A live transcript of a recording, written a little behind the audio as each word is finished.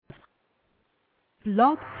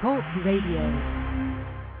Blog Talk Radio.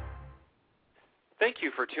 Thank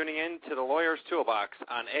you for tuning in to the Lawyer's Toolbox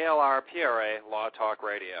on ALR-PRA Law Talk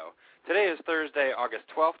Radio. Today is Thursday, August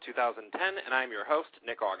 12, 2010, and I'm your host,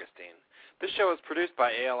 Nick Augustine. This show is produced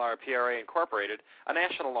by ALR-PRA Incorporated, a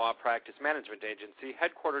national law practice management agency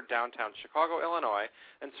headquartered downtown Chicago, Illinois,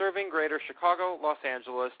 and serving greater Chicago, Los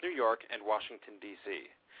Angeles, New York, and Washington,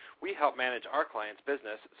 D.C. We help manage our clients'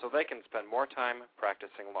 business so they can spend more time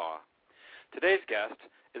practicing law. Today's guest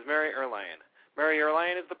is Mary Erlain. Mary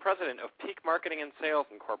Erlain is the president of Peak Marketing and Sales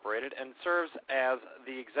Incorporated and serves as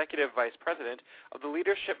the executive vice president of the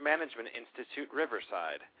Leadership Management Institute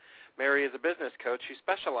Riverside. Mary is a business coach who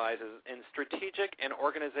specializes in strategic and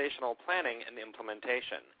organizational planning and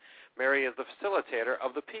implementation. Mary is the facilitator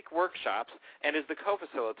of the Peak Workshops and is the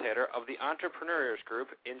co-facilitator of the Entrepreneurs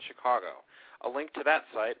Group in Chicago. A link to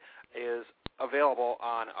that site is available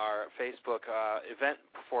on our Facebook event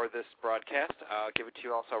before this broadcast. I'll give it to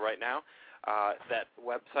you also right now. That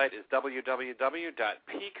website is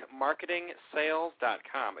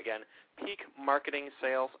www.peakmarketingsales.com. Again,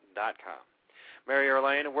 peakmarketingsales.com. Mary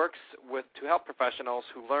Erlain works to help professionals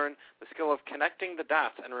who learn the skill of connecting the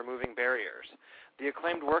dots and removing barriers. The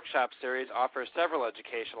acclaimed workshop series offers several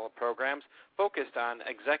educational programs focused on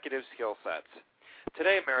executive skill sets.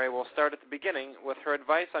 Today, Mary will start at the beginning with her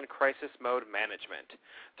advice on crisis mode management.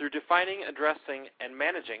 Through defining, addressing, and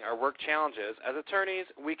managing our work challenges, as attorneys,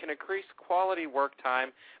 we can increase quality work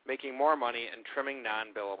time, making more money, and trimming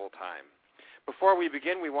non-billable time. Before we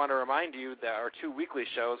begin, we want to remind you that our two weekly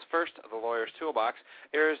shows, first, The Lawyer's Toolbox,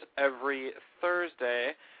 airs every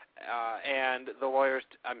Thursday, and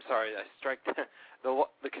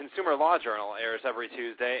the Consumer Law Journal airs every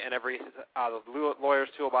Tuesday, and the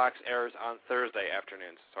Lawyer's Toolbox airs on Thursday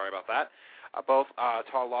afternoons. Sorry about that. Both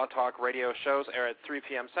Law Talk radio shows air at 3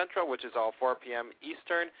 p.m. Central, which is all 4 p.m.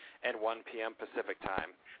 Eastern, and 1 p.m. Pacific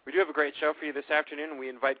time. We do have a great show for you this afternoon. We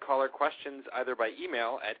invite caller questions either by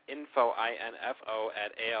email at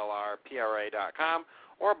info@alrpra.com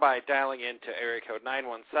or by dialing in to area code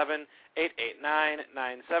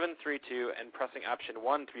 917-889-9732 and pressing option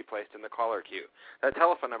 1 to be placed in the caller queue. That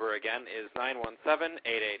telephone number again is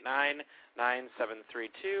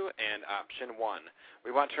 917-889-9732 and option 1.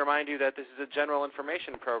 We want to remind you that this is a general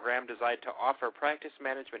information program designed to offer practice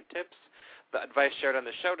management tips. The advice shared on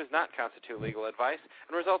the show does not constitute legal advice,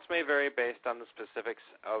 and results may vary based on the specifics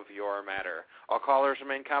of your matter. All callers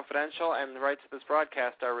remain confidential, and the rights to this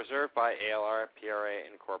broadcast are reserved by ALR-PRA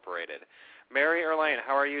Incorporated. Mary Erlain,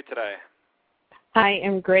 how are you today? I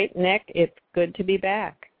am great, Nick. It's good to be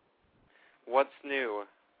back. What's new?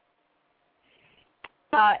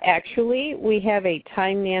 Actually, we have a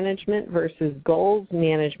time management versus goals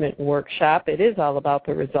management workshop. It is all about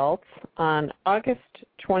the results on August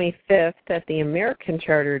 25th at the American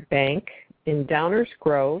Chartered Bank in Downers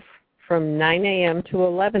Grove from 9 a.m. to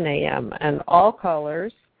 11 a.m. And all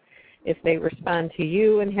callers, if they respond to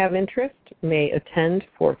you and have interest, may attend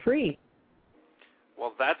for free.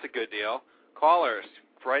 Well, that's a good deal. Callers,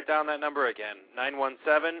 write down that number again,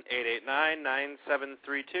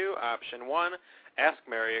 917-889-9732, option 1. Ask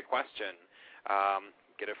Mary a question.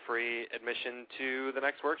 Get a free admission to the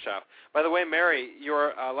next workshop. By the way, Mary,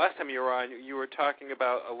 last time you were on, you were talking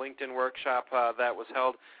about a LinkedIn workshop that was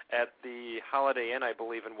held at the Holiday Inn, I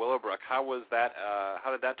believe, in Willowbrook. How was that?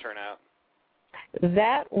 How did that turn out?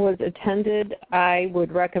 That was attended. I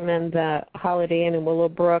would recommend the Holiday Inn in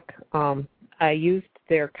Willowbrook. I used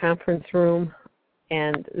their conference room,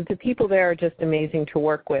 and the people there are just amazing to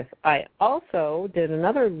work with. I also did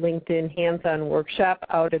another LinkedIn hands-on workshop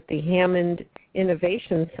out at the Hammond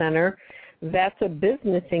Innovation Center. That's a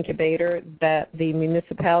business incubator that the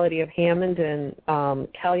municipality of Hammond and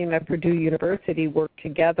Calumet Purdue University work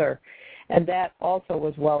together. And that also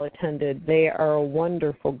was well attended. They are a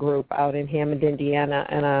wonderful group out in Hammond, Indiana,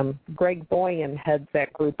 and Greg Boyan heads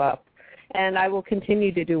that group up. And I will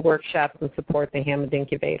continue to do workshops and support the Hammond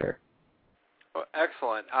Incubator. Oh,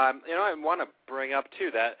 excellent. I want to bring up, too,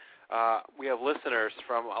 that we have listeners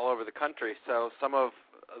from all over the country, so some of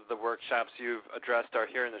the workshops you've addressed are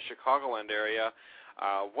here in the Chicagoland area.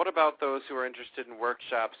 What about those who are interested in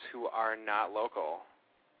workshops who are not local?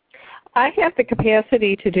 I have the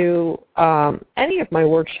capacity to do any of my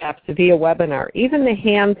workshops via webinar. Even the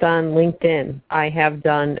hands-on LinkedIn I have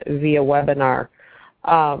done via webinar.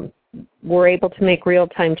 We're able to make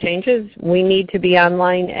real-time changes. We need to be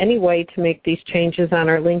online anyway to make these changes on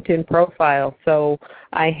our LinkedIn profile. So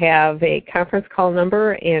I have a conference call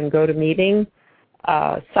number and GoToMeeting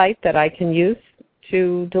site that I can use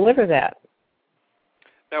to deliver that.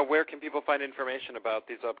 Now, where can people find information about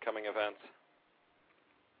these upcoming events?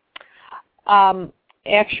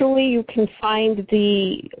 Actually, you can find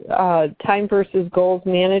the Time versus Goals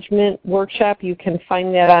Management workshop. You can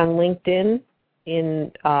find that on LinkedIn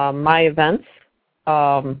in my events.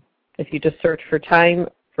 If you just search for Time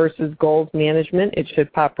versus Goals Management, it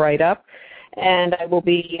should pop right up. And I will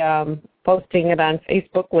be posting it on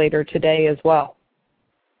Facebook later today as well.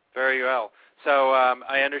 Very well. So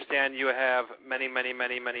I understand you have many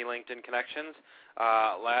LinkedIn connections.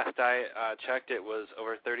 Last I checked, it was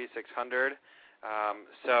over 3,600.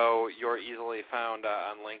 So you're easily found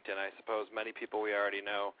on LinkedIn. I suppose many people we already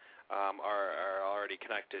know are already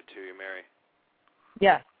connected to you, Mary.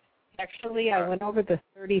 Yes. Actually, I went over the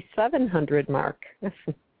 3,700 mark.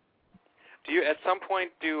 Do you, at some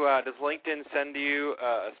point, does LinkedIn send you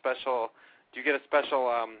a special? Do you get a special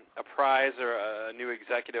a prize or a new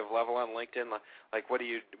executive level on LinkedIn? Like, what do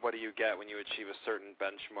you get when you achieve a certain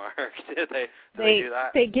benchmark? do they do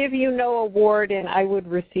that? They give you no award, and I would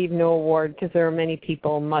receive no award because there are many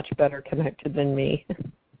people much better connected than me.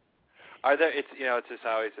 Are there? It's just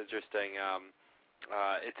always interesting.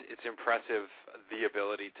 It's impressive the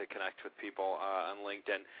ability to connect with people on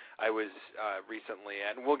LinkedIn. I was recently,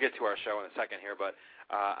 and we'll get to our show in a second here, but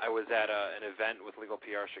I was at an event with Legal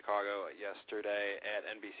PR Chicago yesterday at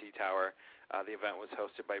NBC Tower. The event was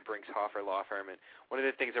hosted by Brinks Hoffer Law Firm, and one of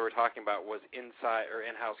the things they were talking about was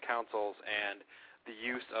in-house counsels and the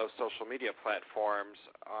use of social media platforms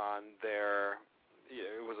on their.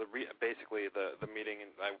 It was basically the meeting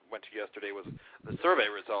I went to yesterday was the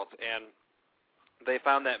survey results, and they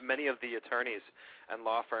found that many of the attorneys and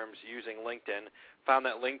law firms using LinkedIn found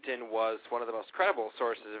that LinkedIn was one of the most credible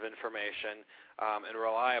sources of information and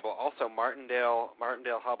reliable. Also, Martindale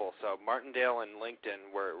Hubbell. So Martindale and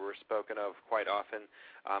LinkedIn were spoken of quite often,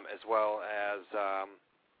 as well as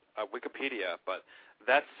Wikipedia. But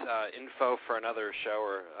that's info for another show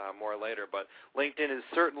or more later. But LinkedIn is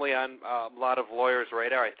certainly on a lot of lawyers'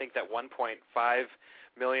 radar. I think that 1.5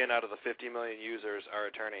 million out of the 50 million users are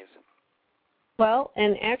attorneys. Well,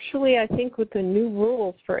 and actually I think with the new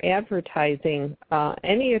rules for advertising,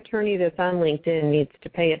 any attorney that's on LinkedIn needs to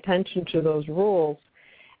pay attention to those rules.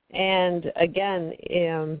 And again,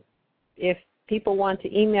 if people want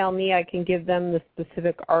to email me, I can give them the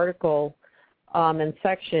specific article and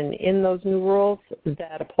section in those new rules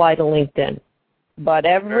that apply to LinkedIn. But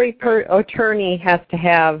every attorney has to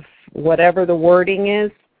have whatever the wording is.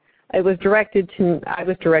 I was directed to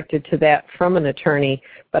that from an attorney,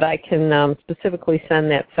 but I can specifically send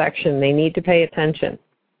that section. They need to pay attention.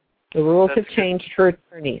 The rules have changed for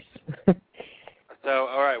attorneys. So,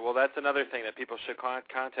 all right, well, that's another thing that people should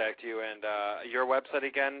contact you. And your website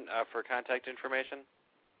again for contact information?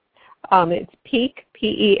 It's Peak,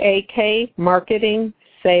 P-E-A-K,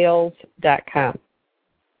 marketingsales.com.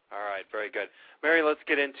 All right, very good. Mary, let's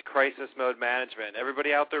get into crisis mode management.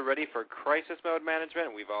 Everybody out there ready for crisis mode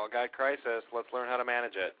management? We've all got crisis. Let's learn how to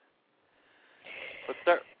manage it. Let's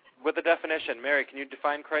start with the definition. Mary, can you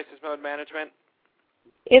define crisis mode management?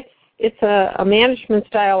 It's a management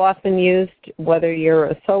style often used whether you're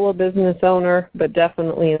a solo business owner, but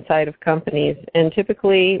definitely inside of companies. And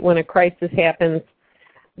typically when a crisis happens,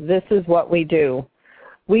 this is what we do.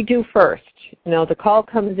 We do first. The call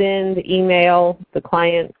comes in, the email, the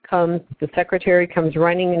client comes, the secretary comes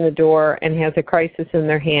running in the door and has a crisis in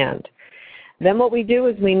their hand. Then what we do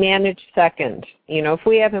is we manage second. If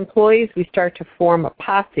we have employees, we start to form a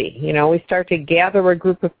posse. We start to gather a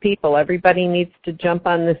group of people. Everybody needs to jump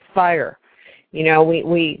on this fire. We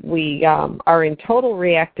are in total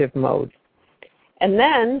reactive mode. And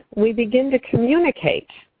then we begin to communicate.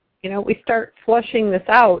 We start flushing this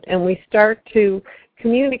out and we start to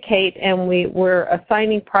communicate, and we're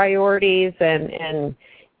assigning priorities and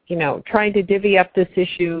trying to divvy up this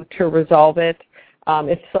issue to resolve it.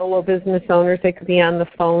 If solo business owners, they could be on the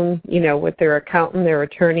phone, with their accountant, their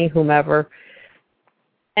attorney, whomever.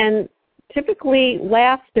 And typically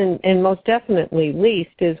last and most definitely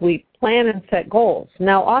least is we plan and set goals.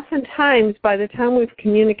 Now oftentimes by the time we've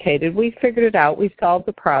communicated, we've figured it out, we've solved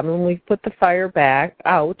the problem, we've put the fire back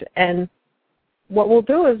out, and what we'll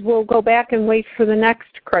do is we'll go back and wait for the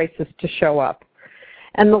next crisis to show up.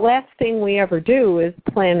 And the last thing we ever do is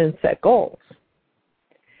plan and set goals.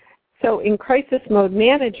 So in crisis mode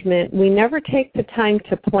management, we never take the time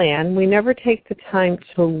to plan. We never take the time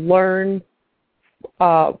to learn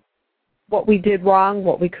what we did wrong,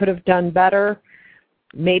 what we could have done better,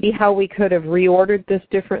 maybe how we could have reordered this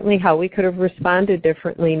differently, how we could have responded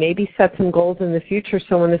differently, maybe set some goals in the future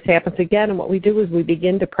so when this happens again. And what we do is we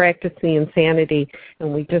begin to practice the insanity,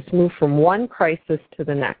 and we just move from one crisis to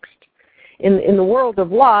the next. In the world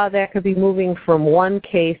of law, that could be moving from one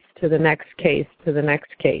case to the next case to the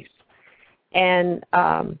next case. And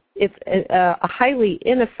it's a highly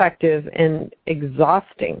ineffective and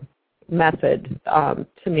exhausting method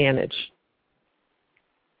to manage.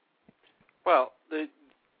 Well,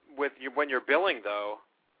 when you're billing, though,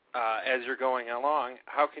 as you're going along,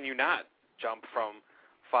 how can you not jump from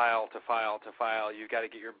file to file to file? You've got to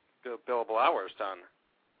get your billable hours done.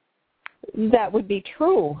 That would be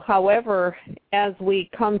true. However, as we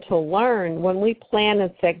come to learn, when we plan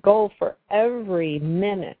and set goals for every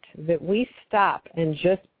minute that we stop and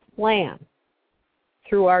just plan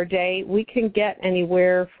through our day, we can get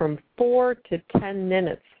anywhere from 4 to 10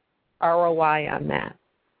 minutes ROI on that.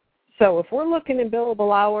 So if we're looking at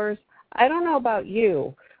billable hours, I don't know about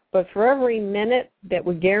you, but for every minute that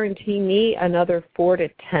would guarantee me another 4 to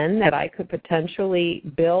 10 that I could potentially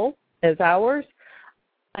bill as hours,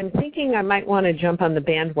 I'm thinking I might want to jump on the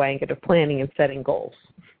bandwagon of planning and setting goals.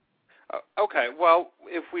 Okay. Well,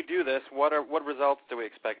 if we do this, what results do we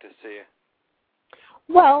expect to see?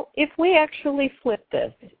 Well, if we actually flip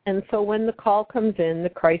this, and so when the call comes in, the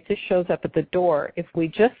crisis shows up at the door, if we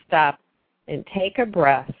just stop and take a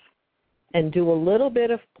breath and do a little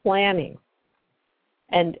bit of planning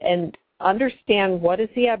and understand what is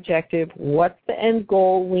the objective, what's the end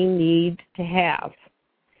goal we need to have,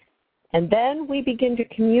 and then we begin to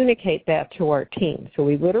communicate that to our team. So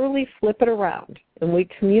we literally flip it around and we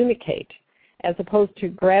communicate, as opposed to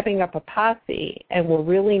grabbing up a posse and we're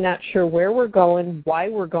really not sure where we're going, why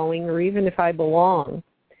we're going, or even if I belong.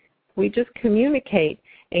 We just communicate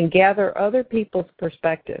and gather other people's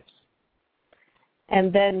perspectives.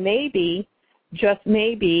 And then maybe, just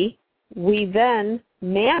maybe, we then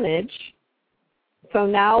manage. So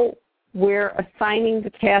now we're assigning the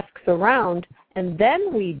tasks around, and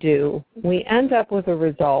then we end up with a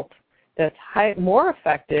result that's more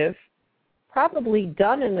effective, probably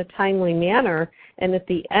done in a timely manner, and at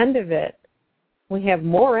the end of it, we have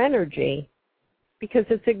more energy because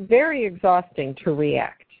it's very exhausting to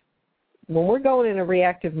react. When we're going in a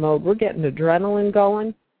reactive mode, we're getting adrenaline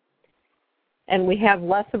going, and we have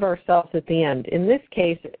less of ourselves at the end. In this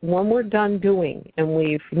case, when we're done doing and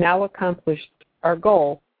we've now accomplished our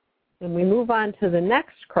goal, and we move on to the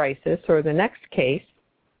next crisis or the next case,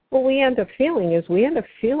 what we end up feeling is we end up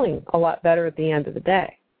feeling a lot better at the end of the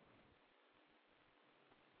day.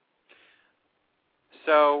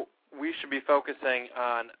 So we should be focusing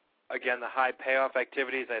on, again, the high payoff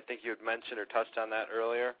activities. I think you had mentioned or touched on that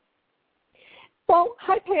earlier. Well,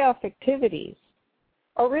 high payoff activities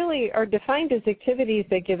are defined as activities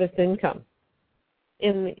that give us income.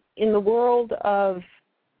 In the world of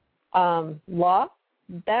law,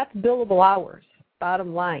 that's billable hours,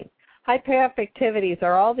 bottom line. High payoff activities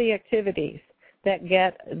are all the activities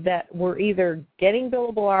that we're either getting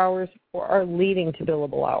billable hours or are leading to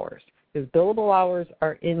billable hours, because billable hours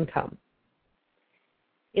are income.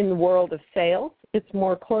 In the world of sales, it's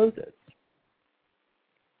more closes.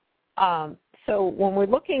 So when we're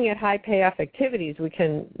looking at high payoff activities, we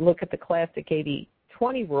can look at the classic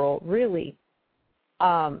 80-20 rule. Really,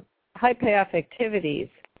 high payoff activities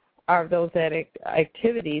are those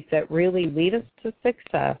activities that really lead us to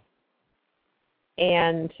success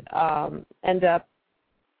and end up,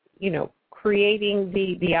 creating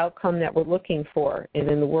the outcome that we're looking for. And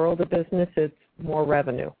in the world of business, it's more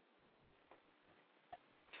revenue.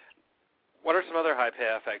 What are some other high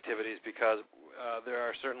payoff activities? Because there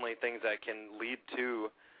are certainly things that can lead to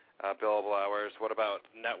billable hours. What about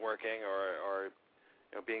networking or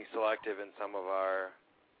being selective in some of our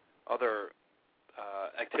other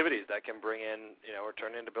activities that can bring in, or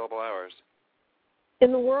turn into billable hours?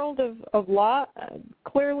 In the world of law,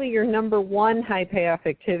 clearly your number one high payoff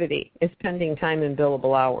activity is spending time in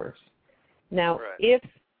billable hours. Now, right. If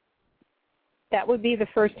that would be the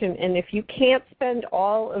first, and if you can't spend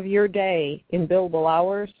all of your day in billable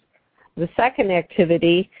hours, the second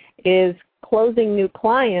activity is closing new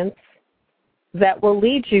clients that will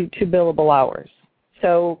lead you to billable hours.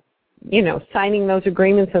 So, signing those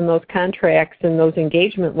agreements and those contracts and those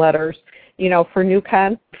engagement letters, for new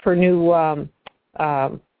clients.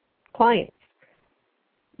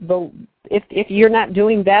 If you're not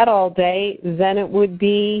doing that all day, then it would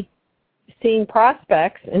be seeing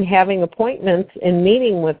prospects and having appointments and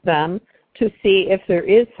meeting with them to see if there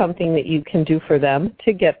is something that you can do for them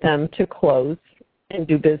to get them to close and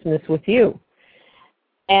do business with you.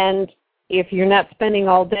 And if you're not spending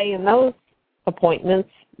all day in those appointments,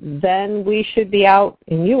 then we should be out,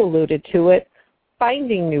 and you alluded to it,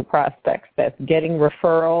 finding new prospects. That's getting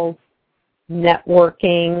referrals,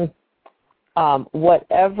 networking,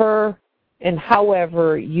 whatever and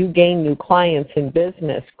however you gain new clients in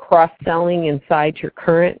business, cross-selling inside your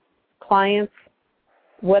current clients,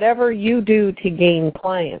 whatever you do to gain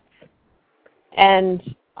clients.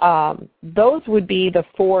 And Those would be the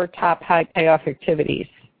 4 top high payoff activities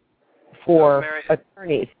for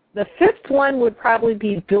attorneys. The 5th one would probably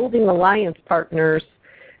be building alliance partners.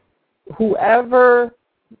 Whoever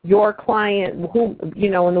your client, in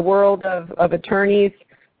the world of attorneys,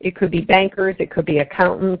 it could be bankers, it could be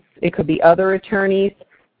accountants, it could be other attorneys,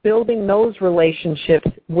 building those relationships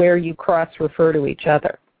where you cross-refer to each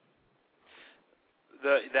other.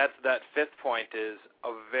 That 5th point is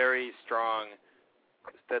a very strong.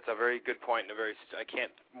 That's a very good point, and I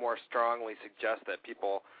can't more strongly suggest that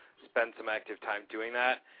people spend some active time doing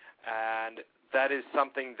that. And that is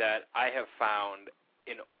something that I have found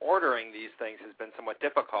in ordering these things has been somewhat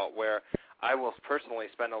difficult, where I will personally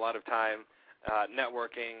spend a lot of time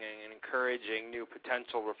networking and encouraging new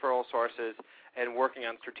potential referral sources and working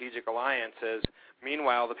on strategic alliances.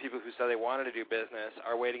 Meanwhile, the people who said they wanted to do business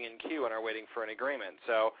are waiting in queue and are waiting for an agreement.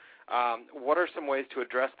 So what are some ways to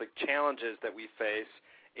address the challenges that we face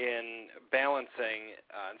in balancing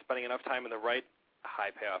and spending enough time in the right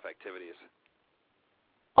high payoff activities?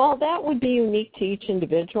 All that would be unique to each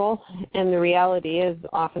individual, and the reality is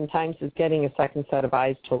oftentimes is getting a second set of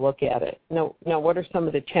eyes to look at it. Now, what are some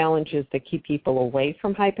of the challenges that keep people away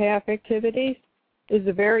from high payoff activities? Is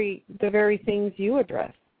the very things you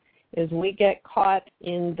address. Is we get caught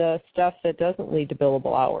in the stuff that doesn't lead to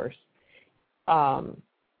billable hours. And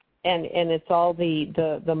it's all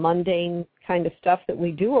the mundane kind of stuff that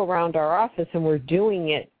we do around our office, and we're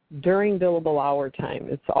doing it during billable hour time.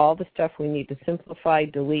 It's all the stuff we need to simplify,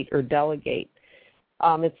 delete, or delegate.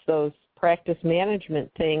 It's those practice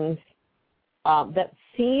management things that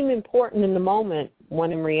seem important in the moment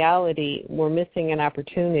when in reality we're missing an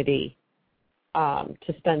opportunity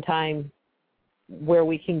to spend time where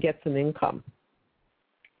we can get some income.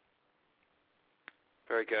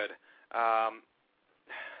 Very good.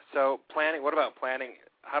 So planning, what about planning?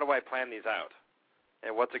 How do I plan these out?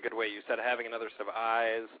 And what's a good way? You said having another set of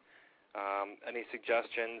eyes. Any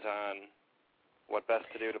suggestions on what best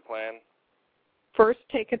to do to plan? First,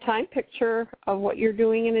 take a time picture of what you're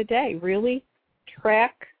doing in a day. Really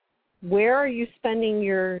track where are you spending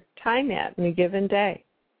your time at in a given day.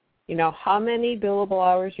 How many billable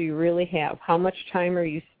hours do you really have? How much time are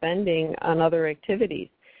you spending on other activities?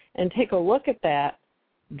 And take a look at that.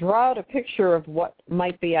 Draw out a picture of what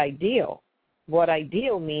might be ideal. What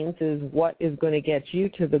ideal means is what is going to get you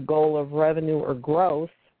to the goal of revenue or growth,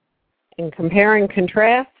 and compare and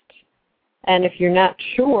contrast. And if you're not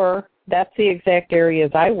sure, that's the exact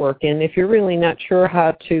areas I work in. If you're really not sure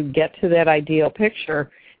how to get to that ideal picture, it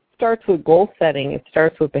starts with goal setting. It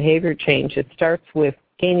starts with behavior change. It starts with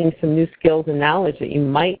gaining some new skills and knowledge that you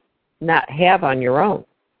might not have on your own.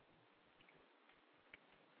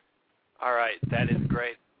 All right, that is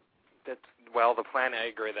great. The plan, I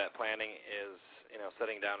agree that planning is,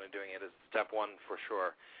 sitting down and doing it is step one for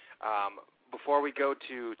sure. Before we go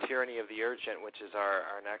to tyranny of the urgent, which is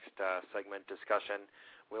our next segment discussion,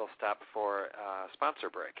 we'll stop for a sponsor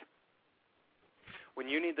break. When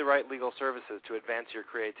you need the right legal services to advance your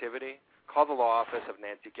creativity, call the law office of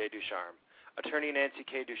Nancy K. Ducharme. Attorney Nancy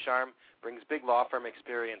K. Ducharme brings big law firm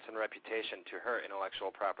experience and reputation to her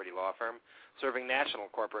intellectual property law firm, serving national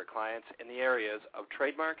corporate clients in the areas of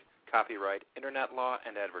trademark, copyright, internet law,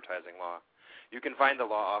 and advertising law. You can find the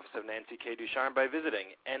law office of Nancy K. Ducharme by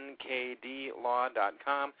visiting nkdlaw.com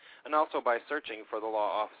and also by searching for the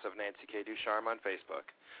law office of Nancy K. Ducharme on Facebook.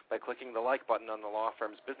 By clicking the like button on the law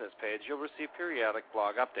firm's business page, you'll receive periodic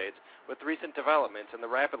blog updates with recent developments in the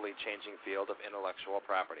rapidly changing field of intellectual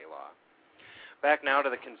property law. Back now to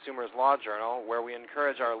the Consumers Law Journal, where we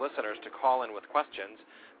encourage our listeners to call in with questions.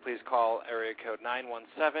 Please call area code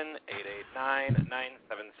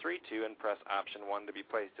 917-889-9732 and press option 1 to be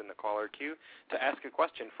placed in the caller queue to ask a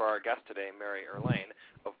question for our guest today, Mary Erlain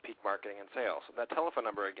of Peak Marketing and Sales. That telephone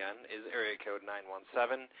number again is area code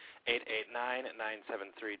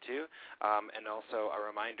 917-889-9732. And also a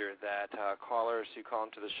reminder that callers who call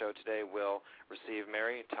into the show today will receive,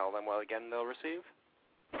 Mary, tell them what again they'll receive.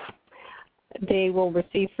 They will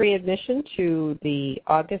receive free admission to the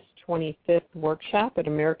August 25th workshop at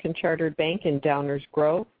American Chartered Bank in Downers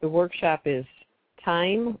Grove. The workshop is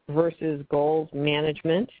time versus goals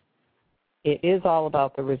management. It is all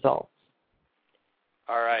about the results.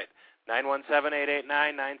 All right.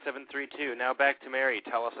 917-889-9732. Now back to Mary.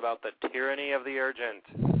 Tell us about the tyranny of the urgent.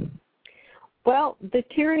 Well, the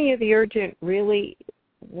tyranny of the urgent, really,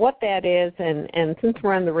 what that is, and since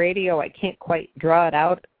we're on the radio, I can't quite draw it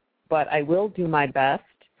out, but I will do my best.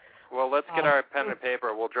 Well, let's get our pen and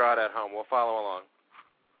paper. We'll draw it at home. We'll follow along.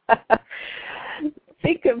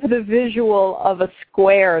 Think of the visual of a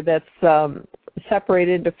square that's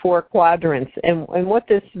separated into 4 quadrants, and what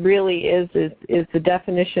this really is the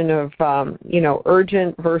definition of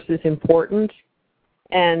urgent versus important.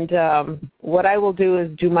 And what I will do is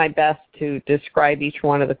do my best to describe each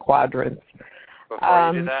one of the quadrants.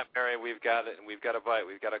 Before you do that, Mary, we've got a bite.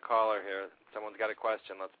 We've got a caller here. Someone's got a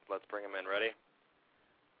question. Let's bring him in. Ready?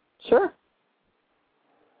 Sure.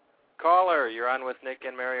 Caller, you're on with Nick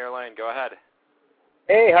and Mary Erlain. Go ahead.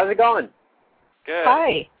 Hey, how's it going? Good.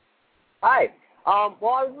 Hi. Hi.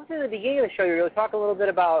 Well, I was listening to the beginning of the show. You were talking a little bit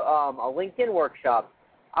about a LinkedIn workshop.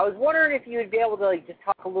 I was wondering if you would be able to just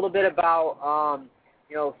talk a little bit about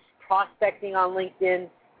prospecting on LinkedIn.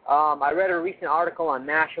 I read a recent article on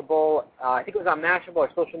Mashable. I think it was on Mashable or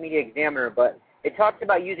Social Media Examiner, but it talks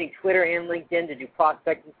about using Twitter and LinkedIn to do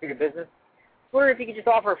prospecting for your business. I was wondering if you could just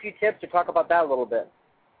offer a few tips or talk about that a little bit.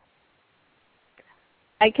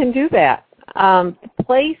 I can do that. The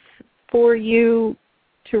place for you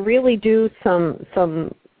to really do some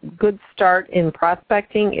good start in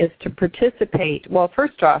prospecting is to participate. Well,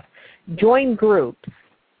 first off, join groups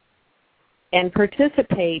and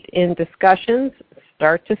participate in discussions,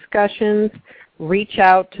 start discussions, reach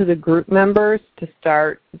out to the group members to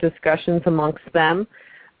start discussions amongst them.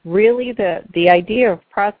 Really, the idea of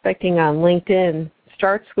prospecting on LinkedIn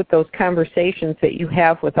starts with those conversations that you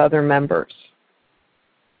have with other members.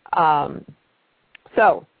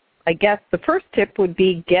 So I guess the first tip would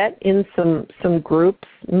be get in some groups.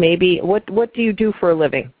 Maybe what do you do for a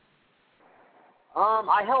living?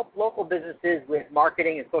 I help local businesses with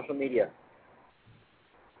marketing and social media.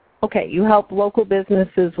 Okay, you help local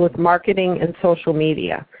businesses with marketing and social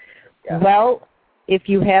media. Yeah. Well, if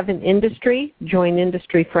you have an industry, join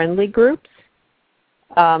industry-friendly groups.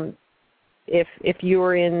 If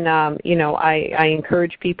you're in, I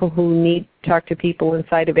encourage people who need to talk to people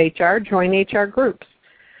inside of HR, join HR groups.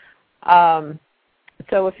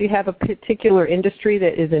 So if you have a particular industry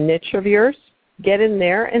that is a niche of yours, get in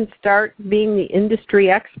there and start being the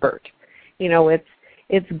industry expert.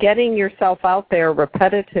 It's getting yourself out there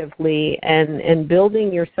repetitively and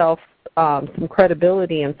building yourself some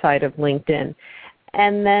credibility inside of LinkedIn,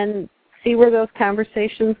 and then see where those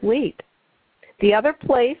conversations lead. The other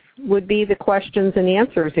place would be the questions and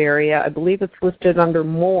answers area. I believe it's listed under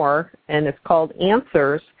More, and it's called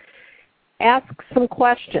Answers. Ask some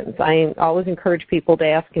questions. I always encourage people to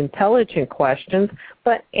ask intelligent questions,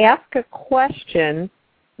 but ask a question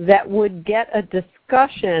that would get a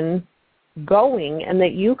discussion going and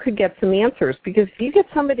that you could get some answers. Because if you get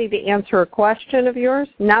somebody to answer a question of yours,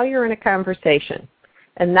 now you're in a conversation.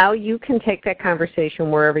 And now you can take that conversation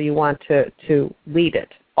wherever you want to lead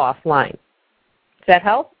it offline. Does that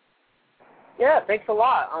help? Yeah, thanks a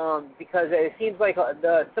lot. Because it seems like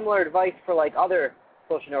the similar advice for like other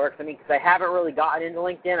social networks. I mean, because I haven't really gotten into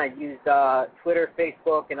LinkedIn. I've used Twitter,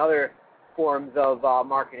 Facebook, and other forms of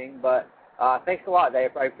marketing. But thanks a lot. I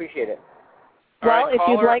appreciate it. Well, if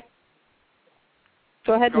you'd like,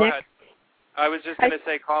 go ahead, Nick. Ahead. I was just going to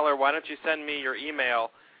say, caller, why don't you send me your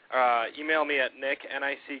email? Email me at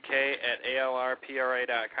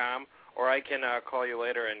nick@alrpra.com. Or I can call you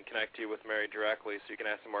later and connect you with Mary directly, so you can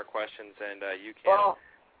ask some more questions, and you can. Well,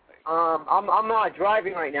 I'm not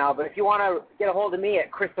driving right now, but if you want to get a hold of me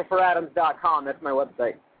at ChristopherAdams.com, that's my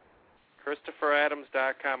website.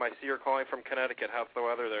 ChristopherAdams.com. I see you're calling from Connecticut. How's the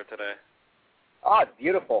weather there today? Oh, it's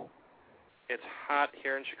beautiful. It's hot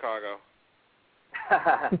here in Chicago.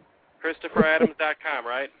 ChristopherAdams.com,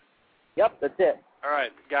 right? Yep, that's it. All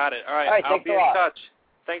right, got it. All right, All right, I'll be in touch.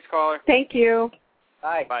 Thanks, caller. Thank you.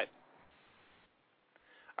 Bye. Bye.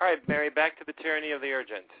 All right, Mary, back to the tyranny of the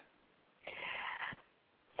urgent.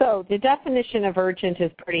 So the definition of urgent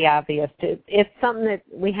is pretty obvious. It's something that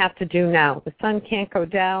we have to do now. The sun can't go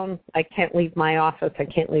down. I can't leave my office. I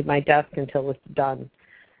can't leave my desk until it's done.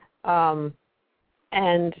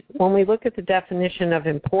 And when we look at the definition of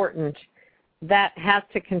important, that has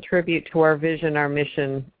to contribute to our vision, our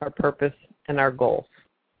mission, our purpose, and our goals.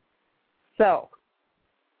 So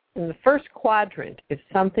in the first quadrant, if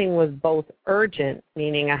something was both urgent,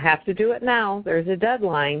 meaning I have to do it now, there's a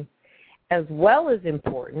deadline, as well as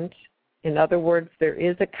important, in other words, there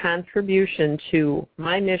is a contribution to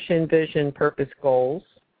my mission, vision, purpose, goals,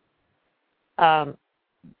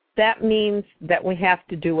 that means that we have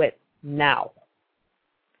to do it now.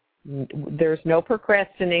 There's no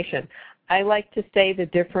procrastination. I like to say the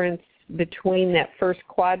difference between that first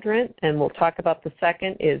quadrant, and we'll talk about the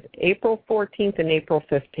second, is April 14th and April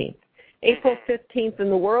 15th. April 15th in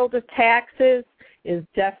the world of taxes is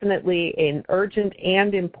definitely an urgent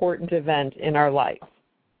and important event in our life.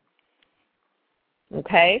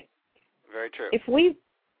 Okay? Very true. If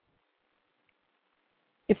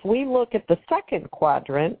we look at the second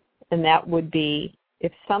quadrant, and that would be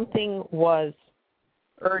if something was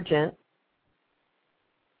urgent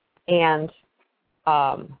and,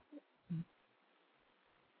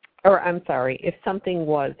 if something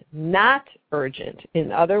was not urgent.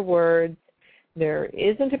 In other words, there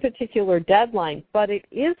isn't a particular deadline, but it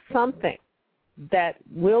is something that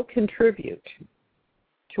will contribute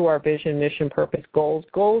to our vision, mission, purpose, goals.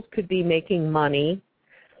 Goals could be making money.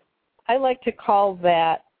 I like to call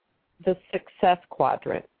that the success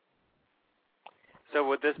quadrant. So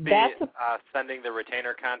would this be sending the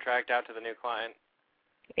retainer contract out to the new client?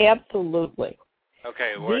 Absolutely.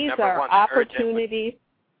 Okay. These number are one, opportunities.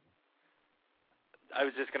 I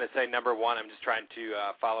was just going to say, number one, I'm just trying to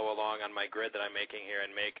follow along on my grid that I'm making here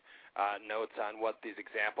and make notes on what these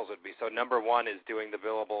examples would be. So number one is doing the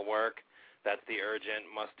billable work. That's the urgent,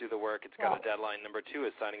 must do the work. It's got a deadline. Number two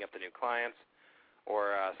is signing up the new clients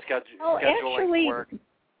or scheduling work.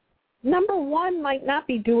 Number one might not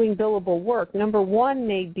be doing billable work. Number one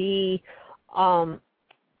may be all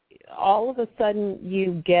of a sudden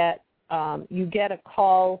you get a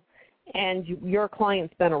call and your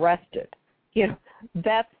client's been arrested. You know,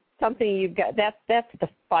 that's something you've got. That's the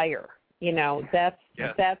fire. You know, that's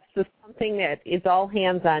something that is all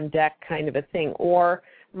hands on deck kind of a thing. Or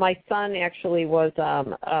my son actually was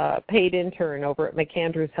a paid intern over at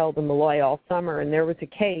McAndrews held in Malloy all summer, and there was a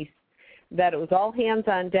case that it was all hands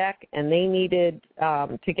on deck, and they needed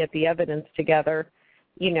to get the evidence together,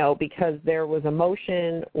 you know, because there was a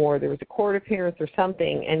motion or there was a court appearance or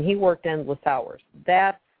something, and he worked endless hours.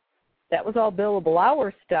 That was all billable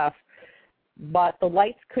hour stuff, but the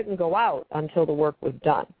lights couldn't go out until the work was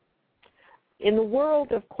done. In the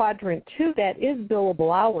world of Quadrant 2, that is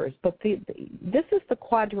billable hours, but this is the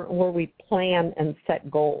quadrant where we plan and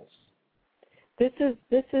set goals. This is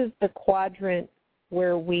the quadrant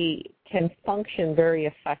where we can function very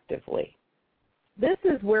effectively. This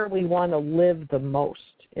is where we want to live the most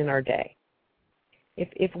in our day.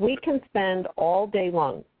 If we can spend all day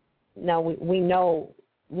long, now we know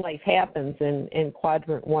life happens in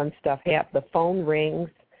Quadrant 1 stuff happens. The phone rings,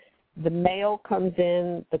 the mail comes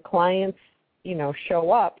in, the clients, you know,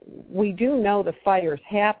 show up. We do know the fires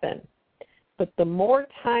happen, but the more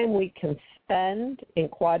time we can spend in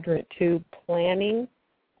Quadrant 2 planning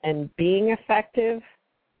and being effective,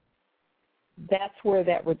 that's where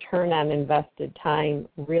that return on invested time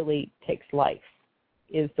really takes life,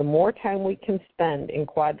 is the more time we can spend in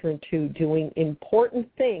Quadrant 2 doing important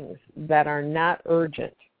things that are not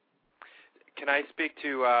urgent. Can I speak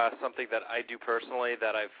to something that I do personally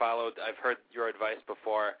that I've followed? I've heard your advice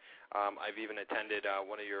before. I've even attended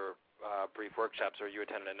one of your brief workshops, or you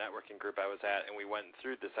attended a networking group I was at, and we went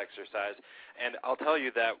through this exercise. And I'll tell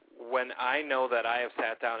you that when I know that I have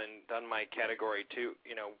sat down and done my Category 2,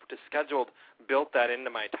 you know, built that into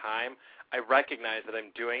my time, I recognize that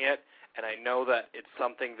I'm doing it, and I know that it's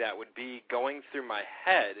something that would be going through my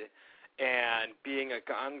head and being an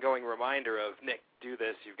ongoing reminder of, Nick, do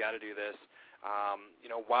this, you've got to do this. You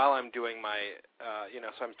know, while I'm doing my,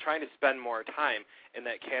 so I'm trying to spend more time in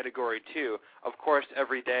that Category 2. Of course,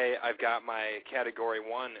 every day I've got my Category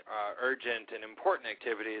 1 urgent and important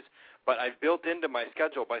activities, but I've built into my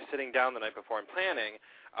schedule by sitting down the night before and planning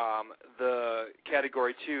the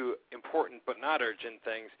Category 2 important but not urgent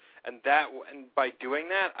things, and by doing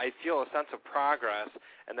that, I feel a sense of progress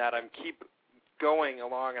and that I'm keep going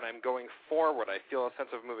along and I'm going forward. I feel a sense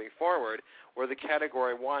of moving forward, where the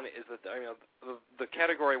Category 1 is that, you know, the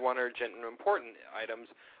Category 1 urgent and important items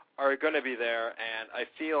are going to be there, and I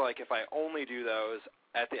feel like if I only do those,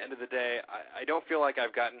 at the end of the day, I don't feel like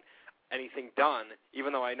I've gotten anything done,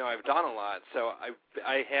 even though I know I've done a lot. So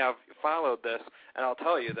I have followed this, and I'll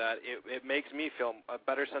tell you that it makes me feel a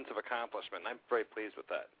better sense of accomplishment, and I'm very pleased with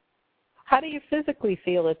that. How do you physically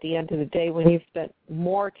feel at the end of the day when you've spent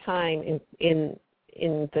more time in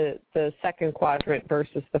the second quadrant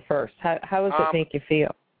versus the first? How does it make you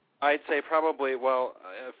feel? I'd say probably,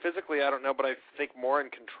 physically I don't know, but I think more in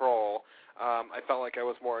control. I felt like I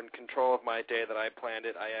was more in control of my day, that I planned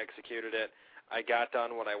it, I executed it. I got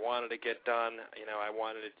done what I wanted to get done. You know, I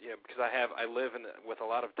wanted it, you know, because I live with a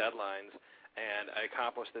lot of deadlines, and I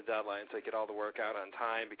accomplished the deadlines. I get all the work out on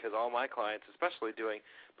time because all my clients, especially doing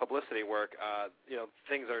publicity work, you know,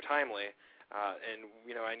 things are timely, and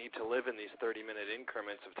you know, I need to live in these 30-minute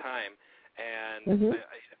increments of time. And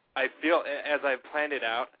I feel as I've planned it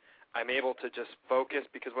out, I'm able to just focus,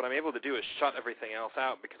 because what I'm able to do is shut everything else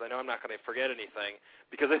out, because I know I'm not going to forget anything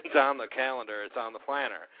because it's on the calendar, it's on the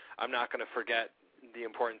planner. I'm not going to forget the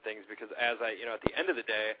important things because at the end of the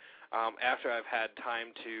day, after I've had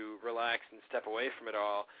time to relax and step away from it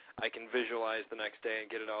all, I can visualize the next day and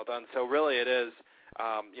get it all done. So really it is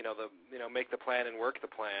make the plan and work the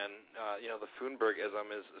plan. The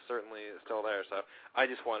Thunbergism is certainly still there. So I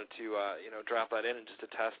just wanted to drop that in and just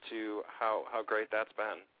attest to how great that's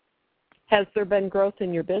been. Has there been growth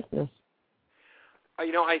in your business?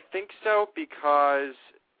 I think so, because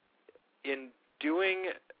in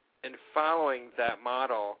doing and following that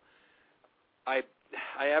model, I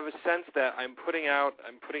have a sense that I'm putting it out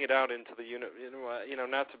into the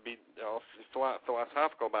not to be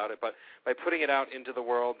philosophical about it, but by putting it out into the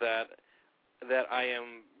world that I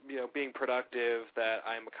am being productive, that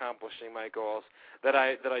I'm accomplishing my goals, that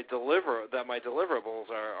I deliver, that my deliverables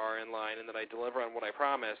are in line, and that I deliver on what I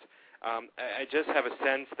promise. I just have a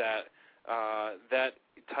sense that that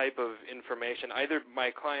type of information, either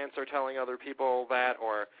my clients are telling other people that,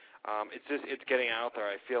 or it's getting out there.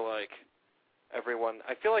 I feel like everyone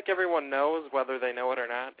knows, whether they know it or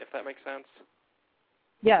not, if that makes sense.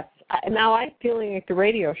 Yes. Now I'm feeling like the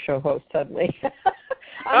radio show host suddenly.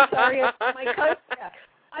 I'm sorry.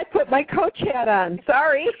 I put my coach hat on.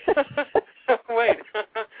 Sorry. Wait.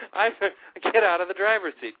 Get out of the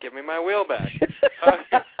driver's seat. Give me my wheel back.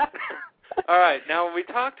 All right. Now, we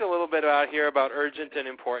talked a little bit about urgent and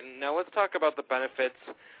important. Now, let's talk about the benefits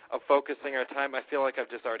of focusing our time. I feel like I've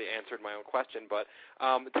just already answered my own question, but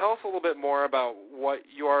tell us a little bit more about what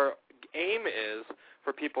your aim is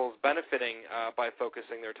for people's benefiting by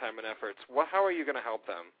focusing their time and efforts. How are you going to help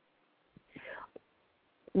them?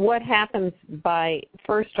 What happens by,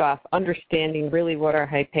 first off, understanding really what our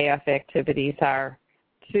high payoff activities are,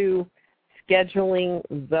 to scheduling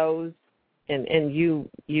those, and you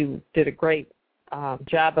did a great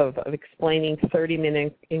job of explaining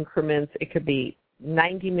 30-minute increments. It could be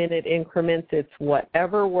 90-minute increments. It's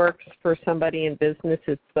whatever works for somebody in business.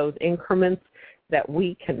 It's those increments that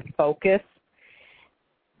we can focus.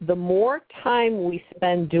 The more time we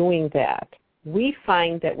spend doing that, we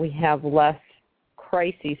find that we have less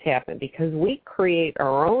crises happen, because we create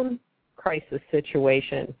our own crisis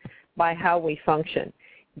situation by how we function.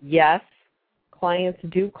 Yes, clients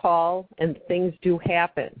do call and things do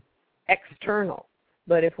happen, external.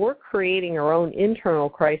 But if we're creating our own internal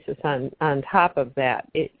crisis on top of that,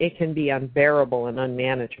 it can be unbearable and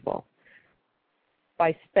unmanageable.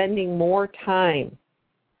 By spending more time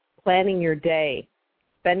planning your day,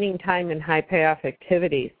 spending time in high payoff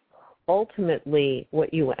activities, ultimately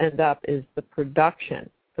what you end up is the production.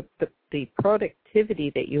 The productivity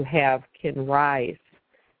that you have can rise,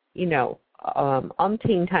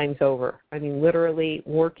 umpteen times over. I mean, literally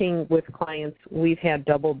working with clients, we've had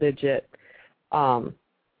double-digit to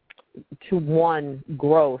 1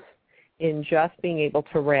 growth in just being able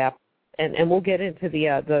to wrap, and we'll get into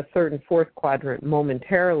the third and fourth quadrant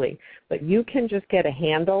momentarily, but you can just get a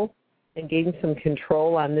handle and gain some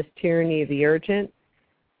control on this tyranny of the urgent,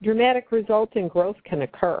 dramatic results in growth can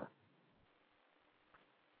occur.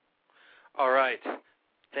 All right.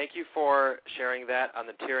 Thank you for sharing that on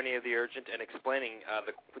the tyranny of the urgent and explaining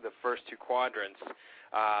the first 2 quadrants.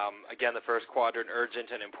 Again, the first quadrant, urgent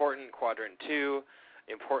and important. Quadrant 2,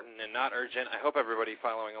 important and not urgent. I hope everybody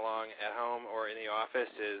following along at home or in the office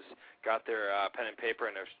has got their pen and paper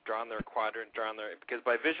and has drawn their quadrant, because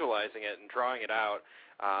by visualizing it and drawing it out,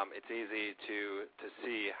 it's easy to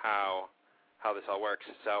see how this all works.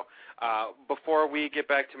 So before we get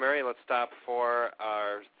back to Mary, let's stop for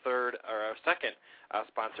our second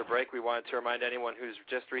sponsor break. We wanted to remind anyone who's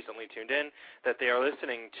just recently tuned in that they are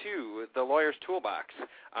listening to The Lawyer's Toolbox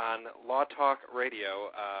on Law Talk Radio,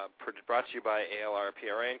 brought to you by ALR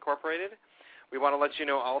PRA Incorporated. We want to let you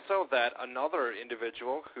know also that another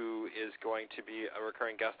individual who is going to be a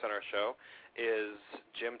recurring guest on our show is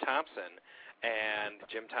Jim Thompson. And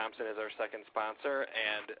Jim Thompson is our second sponsor,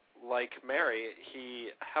 and like Mary,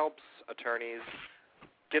 he helps attorneys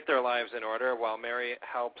get their lives in order, while Mary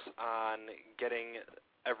helps on getting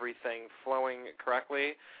everything flowing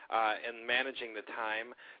correctly and managing the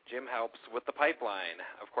time. Jim helps with the pipeline.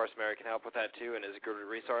 Of course, Mary can help with that too and is a good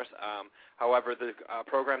resource. However, the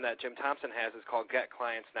program that Jim Thompson has is called Get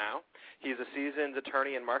Clients Now. He's a seasoned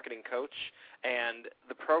attorney and marketing coach, and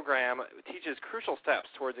the program teaches crucial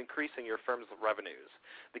steps towards increasing your firm's revenues.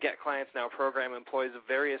 The Get Clients Now program employs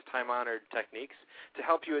various time-honored techniques to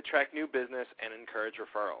help you attract new business and encourage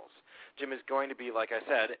referrals. Jim is going to be, like I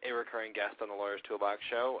said, a recurring guest on the Lawyer's Toolbox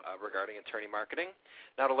show regarding attorney marketing.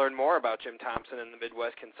 Now, to learn more about Jim Thompson and the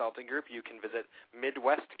Midwest Consulting Group, you can visit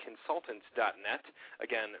MidwestConsultants.net.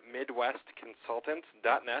 Again,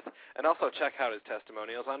 MidwestConsultants.net. And also check out his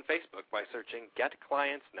testimonials on Facebook by searching Get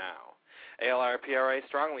Clients Now. ALR PRA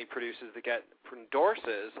strongly endorses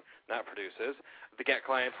the Get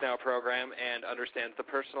Clients Now program and understands the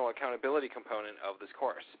personal accountability component of this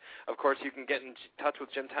course. Of course, you can get in touch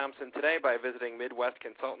with Jim Thompson today by visiting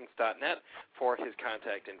MidwestConsultants.net for his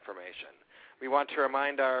contact information. We want to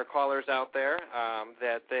remind our callers out there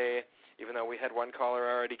that they, even though we had one caller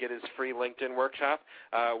already get his free LinkedIn workshop,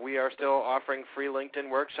 we are still offering free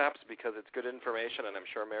LinkedIn workshops because it's good information, and I'm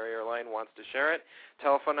sure Mary Erlain wants to share it.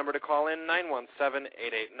 Telephone number to call in,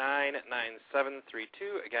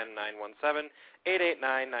 917-889-9732. Again,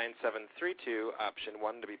 917-889-9732, option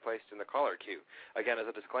 1 to be placed in the caller queue. Again, as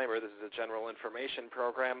a disclaimer, this is a general information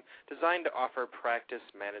program designed to offer practice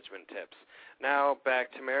management tips. Now,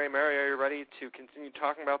 back to Mary. Mary, are you ready to continue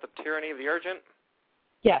talking about the tyranny of the urgent?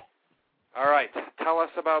 Yes. All right. Tell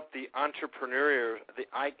us about the entrepreneurial,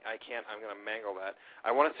 I'm going to mangle that.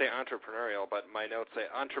 I want to say entrepreneurial, but my notes say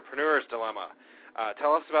entrepreneur's dilemma.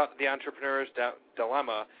 Tell us about the entrepreneur's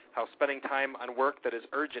dilemma, how spending time on work that is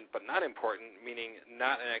urgent but not important, meaning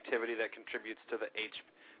not an activity that contributes to the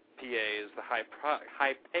HPAs, the high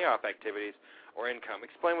payoff activities, or income.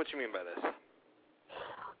 Explain what you mean by this.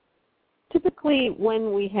 Typically,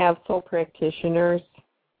 when we have sole practitioners,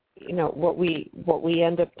 you know, what we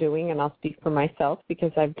end up doing, and I'll speak for myself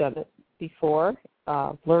because I've done it before,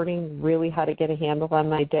 learning really how to get a handle on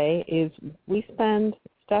my day, is we spend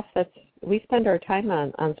our time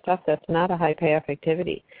on stuff that's not a high payoff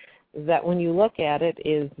activity, that when you look at it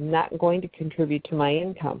is not going to contribute to my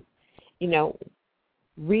income. You know,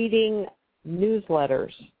 reading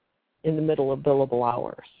newsletters in the middle of billable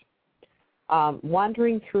hours,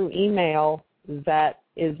 wandering through email that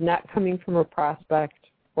is not coming from a prospect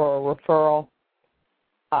or a referral.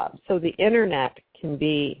 So the internet can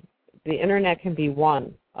be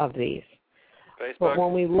one of these. Facebook. But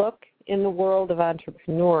when we look in the world of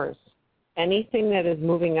entrepreneurs, anything that is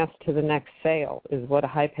moving us to the next sale is what a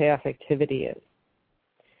high payoff activity is.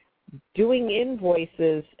 Doing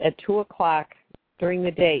invoices at 2 o'clock during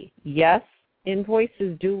the day, yes,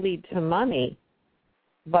 invoices do lead to money,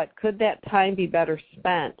 but could that time be better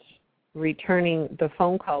spent returning the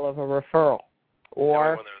phone call of a referral,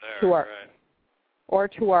 or to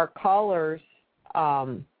our callers'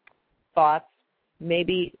 thoughts,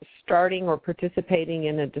 maybe starting or participating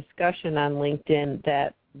in a discussion on LinkedIn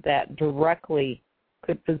that directly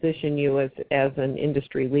could position you as an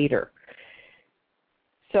industry leader.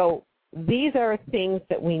 So these are things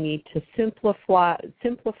that we need to simplify,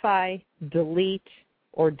 delete,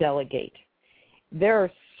 or delegate. There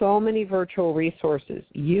are so many virtual resources,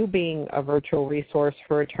 you being a virtual resource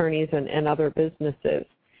for attorneys and other businesses,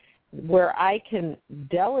 where I can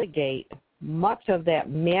delegate much of that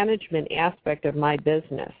management aspect of my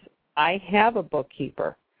business. I have a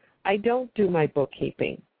bookkeeper. I don't do my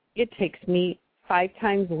bookkeeping. It takes me 5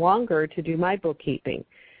 times longer to do my bookkeeping.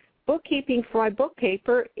 Bookkeeping for my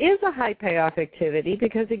bookkeeper is a high payoff activity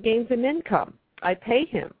because it gains him income. I pay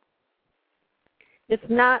him. It's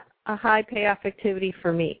not a high payoff activity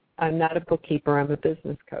for me. I'm not a bookkeeper. I'm a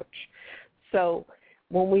business coach. So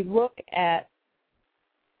when we look at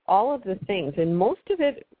all of the things, and most of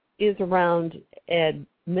it is around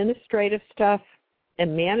administrative stuff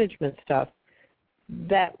and management stuff,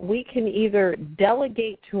 that we can either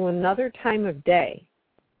delegate to another time of day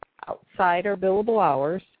outside our billable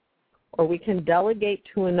hours, or we can delegate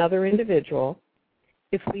to another individual.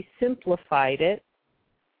 If we simplified it,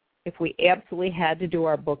 if we absolutely had to do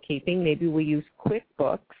our bookkeeping, maybe we use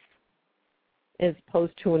QuickBooks as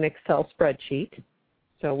opposed to an Excel spreadsheet.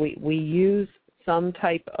 So we use some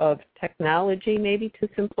type of technology maybe to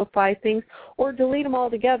simplify things, or delete them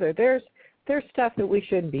altogether. There's stuff that we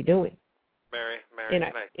shouldn't be doing. Mary,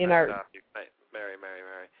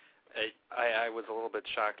 I was a little bit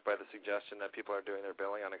shocked by the suggestion that people are doing their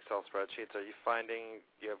billing on Excel spreadsheets. Are you finding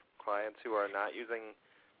you have clients who are not using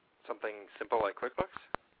something simple like QuickBooks?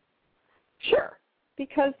 Sure,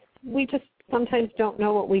 because we just sometimes don't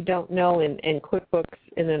know what we don't know, and QuickBooks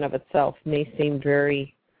in and of itself may seem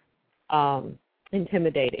very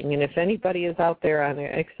intimidating. And if anybody is out there on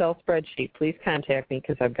an Excel spreadsheet, please contact me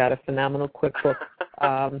because I've got a phenomenal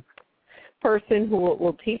QuickBooks person who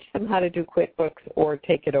will teach them how to do QuickBooks or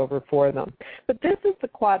take it over for them. But this is the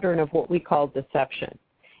quadrant of what we call deception.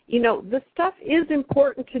 You know, the stuff is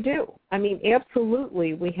important to do. I mean,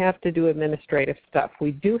 absolutely, we have to do administrative stuff.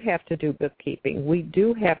 We do have to do bookkeeping. We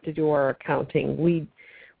do have to do our accounting. We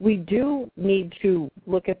do need to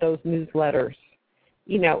look at those newsletters,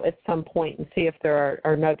 you know, at some point and see if there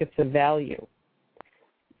are nuggets of value.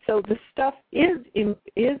 So the stuff it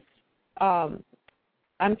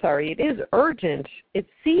is urgent. It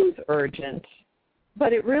seems urgent,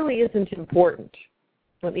 but it really isn't important.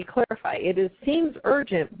 let me clarify. Seems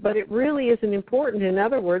urgent, but it really isn't important. In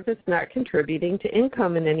other words, it's not contributing to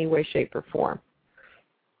income in any way, shape, or form.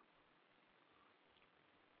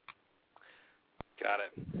 Got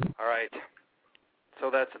it. All right.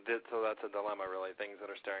 So that's a dilemma, really. Things that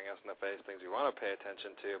are staring us in the face, things we want to pay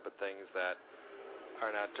attention to, but things that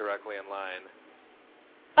are not directly in line.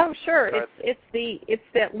 Oh, sure. It's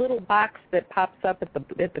that little box that pops up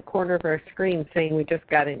at the corner of our screen saying we just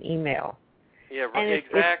got an email. Yeah, and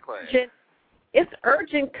exactly. It's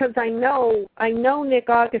urgent because I know Nick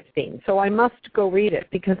Augustine, so I must go read it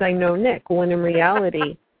because I know Nick. When in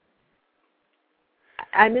reality,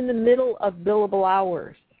 I'm in the middle of billable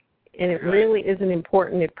hours, and it really isn't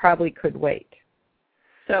important. It probably could wait.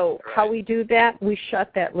 So how we do that, we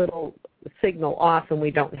shut that little signal off, and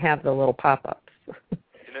we don't have the little pop-ups.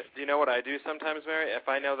 Do you know what I do sometimes, Mary? If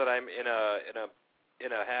I know that I'm in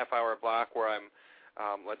a half-hour block where I'm,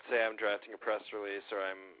 let's say I'm drafting a press release or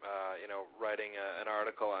I'm, writing an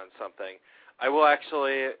article on something, I will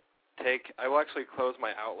actually close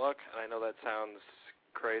my Outlook, and I know that sounds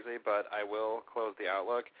crazy, but I will close the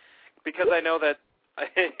Outlook because I know that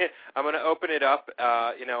I'm going to open it up,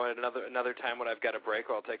 at another time when I've got a break,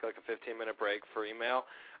 or I'll take like a 15-minute break for email,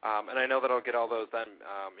 and I know that I'll get all those done.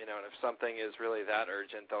 And if something is really that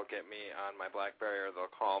urgent, they'll get me on my BlackBerry or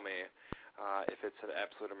they'll call me if it's an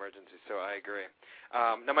absolute emergency. So I agree.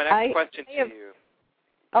 Now my next question to you.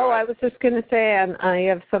 I was just going to say, I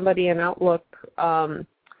have somebody in Outlook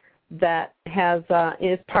that has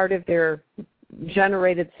is part of their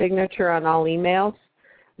generated signature on all emails,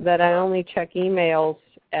 that I only check emails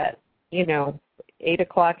at 8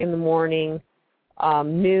 o'clock in the morning,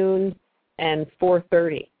 noon, and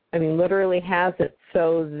 4:30. I mean, literally has it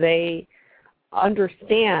so they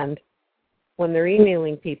understand when they're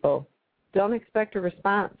emailing people, don't expect a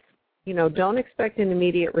response. Don't expect an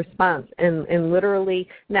immediate response. And literally,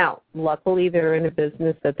 now, luckily they're in a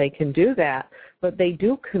business that they can do that, but they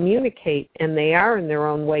do communicate, and they are in their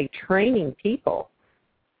own way training people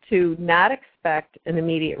to not expect an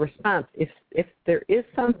immediate response. If there is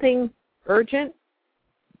something urgent,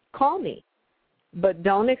 call me. But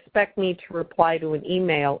don't expect me to reply to an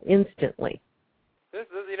email instantly.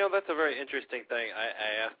 That's a very interesting thing.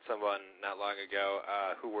 I asked someone not long ago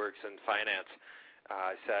who works in finance.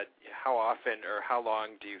 I said, how often or how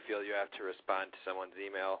long do you feel you have to respond to someone's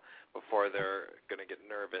email before they're going to get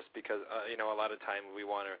nervous? Because, a lot of time we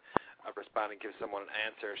want to respond and give someone an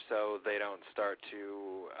answer so they don't start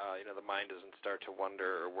to, the mind doesn't start to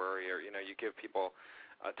wonder or worry, or, you give people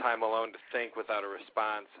time alone to think without a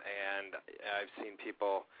response. And I've seen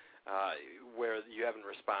people where you haven't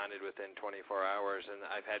responded within 24 hours, and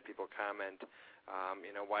I've had people comment,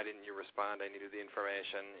 why didn't you respond? I needed the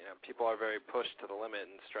information. People are very pushed to the limit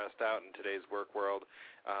and stressed out in today's work world.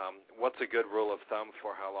 What's a good rule of thumb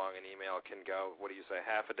for how long an email can go? What do you say,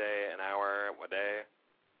 half a day, an hour, a day?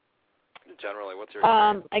 Generally, what's your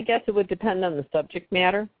experience? I guess it would depend on the subject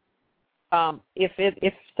matter.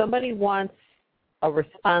 If somebody wants a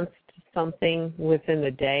response to something within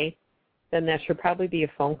the day, then that should probably be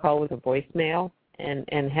a phone call with a voicemail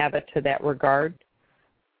and have it to that regard.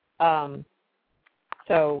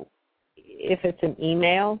 So if it's an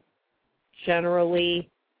email, generally,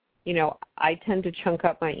 I tend to chunk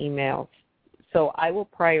up my emails. So I will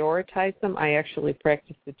prioritize them. I actually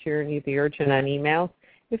practice the tyranny of the urgent on emails.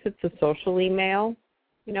 If it's a social email,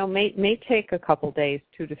 may take a couple days,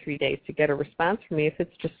 2 to 3 days to get a response from me if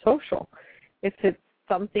it's just social. If it's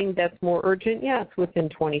something that's more urgent, it's within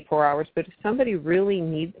 24 hours. But if somebody really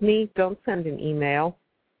needs me, don't send an email.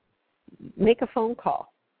 Make a phone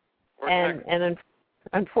call. And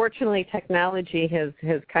unfortunately, technology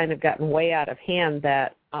has kind of gotten way out of hand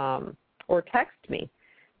that, or text me.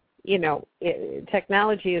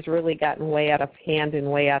 Technology has really gotten way out of hand and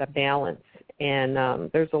way out of balance.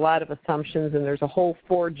 And there's a lot of assumptions, and there's a whole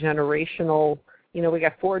 4-generational, we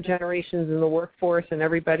got 4 generations in the workforce, and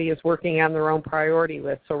everybody is working on their own priority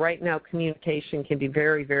list. So right now, communication can be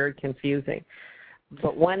very, very confusing.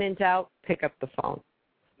 But when in doubt, pick up the phone.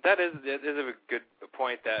 That is a good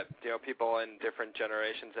point that people in different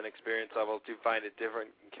generations and experience levels do find it different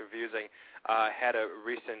and confusing. I had a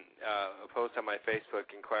recent post on my Facebook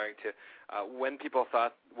inquiring to when people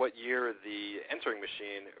thought what year the answering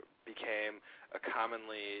machine became a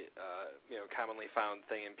commonly found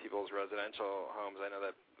thing in people's residential homes. I know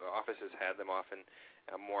that offices had them often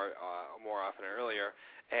more often earlier,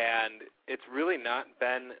 and it's really not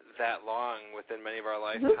been that long within many of our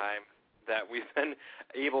lifetime that we've been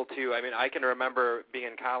able to. I mean, I can remember being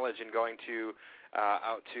in college and going to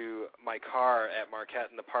out to my car at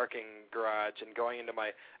Marquette in the parking garage and going into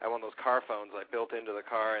I had one of those car phones like built into the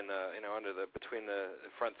car and between the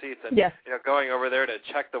front seats and yes. Going over there to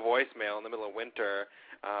check the voicemail in the middle of winter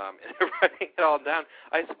and writing it all down.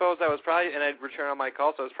 I suppose I was probably, and I'd return on my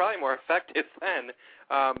call, so it was probably more effective then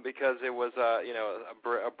because it was a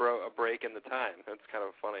break in the time. It's kind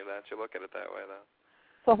of funny that you look at it that way, though.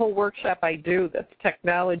 The whole workshop I do that's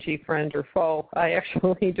technology, friend or foe, I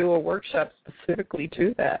actually do a workshop specifically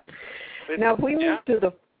to that. Now, if we move to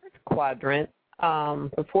the fourth quadrant,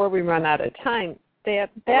 before we run out of time,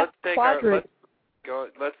 that quadrant.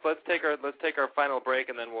 Let's take our final break,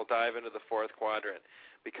 and then we'll dive into the fourth quadrant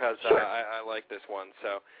because sure. I like this one.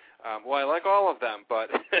 So, I like all of them,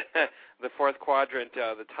 but the fourth quadrant,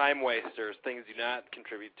 the time wasters, things do not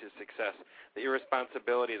contribute to success, the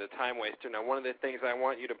irresponsibility, the time waster. Now, one of the things I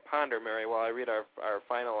want you to ponder, Mary, while I read our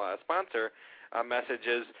final sponsor message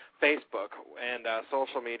is Facebook and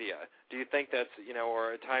social media. Do you think that's,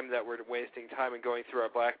 or a time that we're wasting time and going through our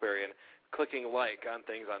BlackBerry and clicking like on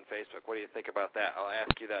things on Facebook? What do you think about that? I'll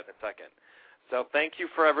ask you that in a second. So thank you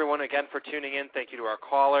for everyone again for tuning in. Thank you to our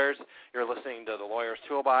callers. You're listening to the Lawyer's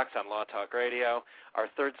Toolbox on Law Talk Radio. Our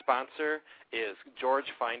third sponsor is George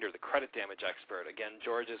Finder, the credit damage expert. Again,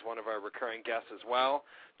 George is one of our recurring guests as well.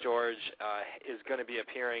 George is going to be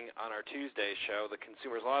appearing on our Tuesday show, the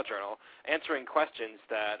Consumer's Law Journal, answering questions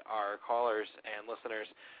that our callers and listeners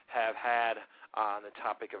have had on the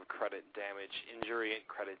topic of credit damage injury and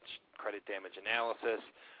credit damage analysis.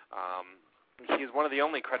 He's one of the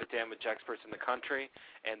only credit damage experts in the country,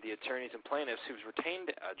 and the attorneys and plaintiffs who've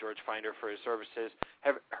retained George Finder for his services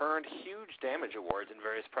have earned huge damage awards in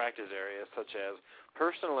various practice areas such as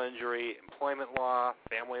personal injury, employment law,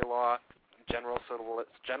 family law, general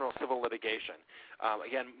civil litigation.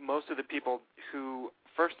 Again, most of the people who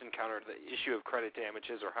first encountered the issue of credit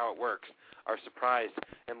damages or how it works are surprised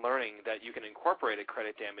in learning that you can incorporate a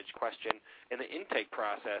credit damage question in the intake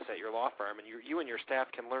process at your law firm, and you and your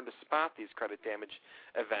staff can learn to spot these credit damage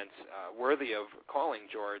events worthy of calling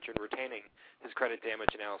George and retaining his credit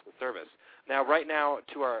damage analysis service. Now, right now,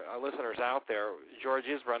 to our listeners out there,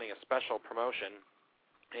 George is running a special promotion.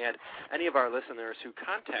 And any of our listeners who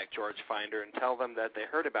contact George Finder and tell them that they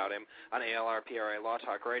heard about him on ALR-PRA Law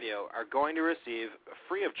Talk Radio are going to receive,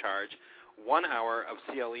 free of charge, 1 hour of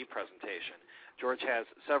CLE presentation. George has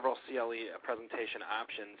several CLE presentation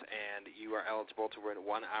options, and you are eligible to win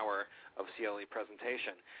 1 hour of CLE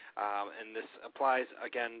presentation. And this applies,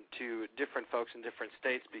 again, to different folks in different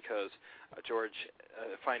states because George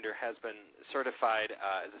Finder has been certified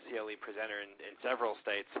as a CLE presenter in several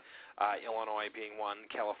states, Illinois being one,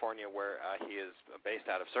 California, where he is based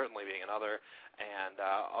out of, certainly being another, and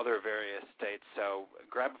other various states. So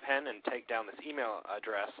grab a pen and take down this email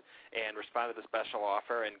address and respond to the special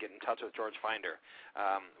offer and get in touch with George Finder.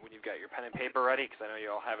 When you've got your pen and paper ready, because I know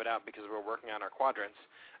you all have it out because we're working on our quadrants,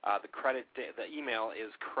 the email is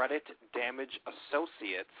Credit Damage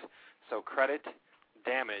Associates, so Credit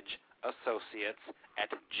Damage Associates at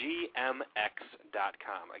gmx.com.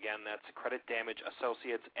 Again, that's Credit Damage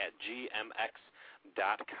Associates at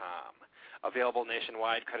gmx.com. Available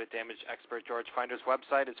nationwide, credit damage expert George Finder's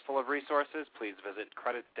website is full of resources. Please visit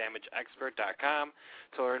creditdamageexpert.com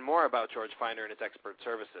to learn more about George Finder and his expert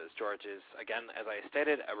services. George is, again, as I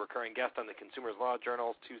stated, a recurring guest on the Consumer's Law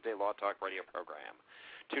Journal's Tuesday Law Talk radio program.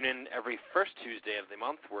 Tune in every first Tuesday of the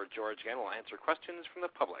month where George, again, will answer questions from the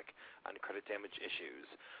public on credit damage issues.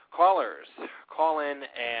 Callers, call in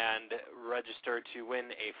and register to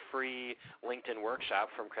win a free LinkedIn workshop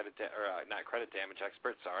from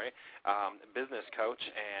business coach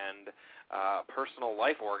and personal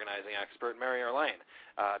life organizing expert Mary Erlain.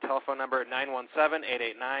 Telephone number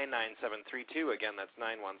 917-889-9732. Again, that's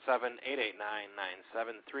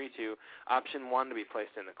 917-889-9732. Option 1 to be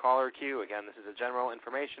placed in the caller queue. Again, this is a general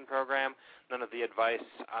information program. None of the advice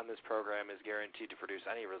on this program is guaranteed to produce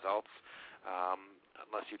any results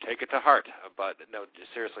unless you take it to heart. But no,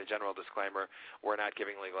 seriously, general disclaimer, we're not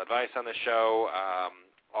giving legal advice on the show.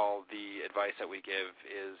 All the advice that we give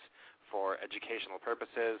is for educational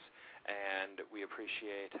purposes, and we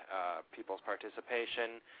appreciate people's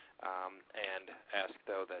participation and ask,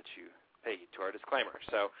 though, that you pay heed to our disclaimer.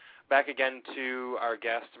 So back again to our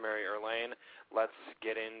guest, Mary Erlain. Let's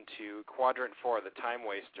get into Quadrant 4, the time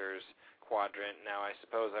wasters quadrant. Now, I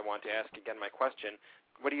suppose I want to ask again my question.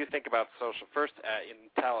 What do you think about social? First,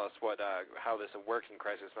 tell us how this works in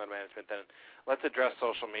crisis mode management. Then let's address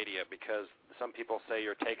social media, because some people say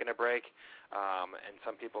you're taking a break, and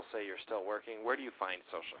some people say you're still working. Where do you find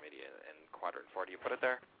social media in Quadrant 4? Do you put it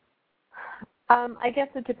there? I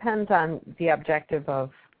guess it depends on the objective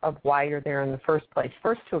of of why you're there in the first place.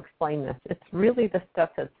 First, to explain this, it's really the stuff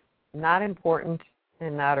that's not important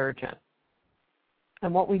and not urgent.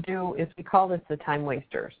 And what we do is we call this the time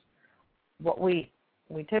wasters. What we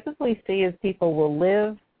typically see is people will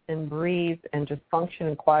live and breathe and just function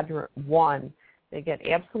in quadrant 1. They get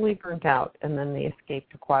absolutely burnt out, and then they escape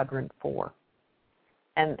to quadrant 4.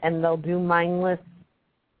 And they'll do mindless.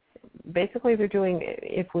 Basically, they're doing,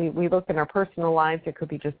 if we look in our personal lives, it could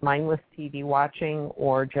be just mindless TV watching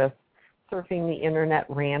or just surfing the internet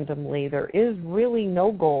randomly. There is really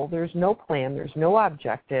no goal, there's no plan, there's no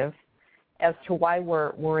objective as to why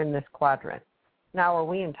we're in this quadrant. Now, are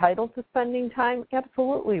we entitled to spending time?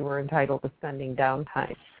 Absolutely, we're entitled to spending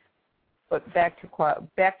downtime. But back to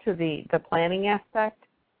the planning aspect,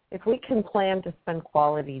 if we can plan to spend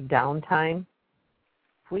quality downtime,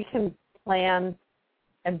 if we can plan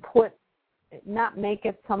and not make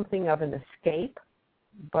it something of an escape,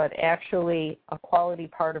 but actually a quality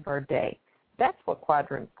part of our day. That's what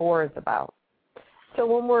quadrant 4 is about. So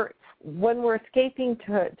when we're escaping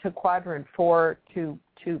to quadrant 4 to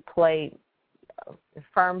play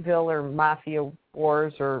Farmville or Mafia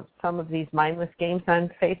Wars or some of these mindless games on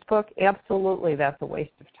Facebook, absolutely that's a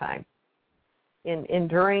waste of time.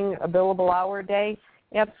 During a billable hour day,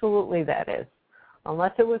 absolutely that is.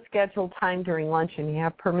 Unless it was scheduled time during lunch and you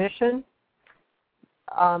have permission,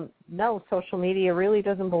 no, social media really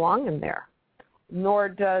doesn't belong in there. Nor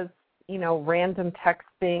does, random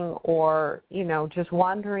texting or, just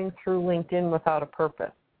wandering through LinkedIn without a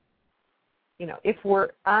purpose. If we're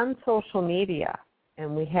on social media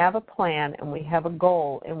and we have a plan and we have a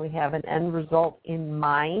goal and we have an end result in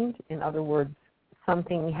mind, in other words,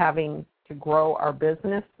 something having to grow our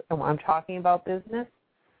business, and when I'm talking about business,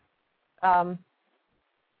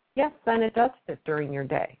 yes, then it does fit during your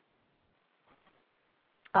day.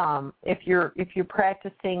 If you're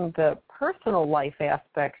practicing the personal life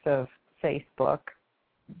aspects of Facebook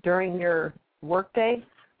during your workday,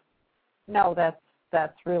 no,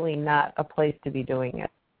 that's really not a place to be doing it.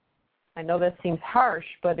 I know that seems harsh,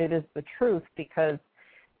 but it is the truth, because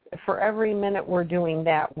for every minute we're doing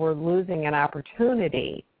that, we're losing an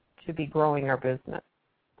opportunity to be growing our business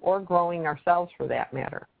or growing ourselves for that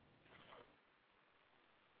matter.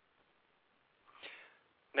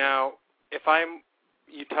 Now,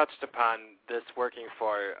 you touched upon this working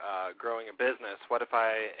for growing a business. What if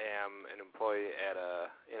I am an employee at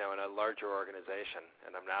in a larger organization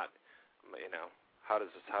and I'm not, how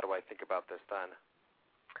do I think about this then?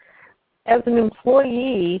 As an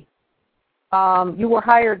employee, you were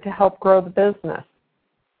hired to help grow the business.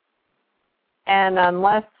 And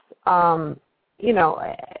unless as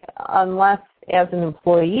an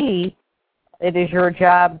employee, it is your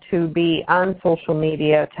job to be on social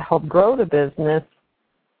media to help grow the business,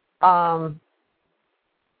 and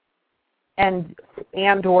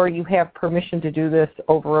or you have permission to do this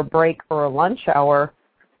over a break or a lunch hour,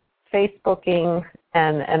 Facebooking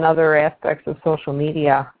and other aspects of social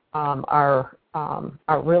media are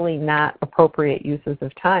really not appropriate uses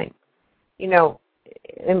of time.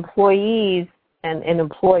 Employees and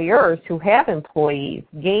employers who have employees,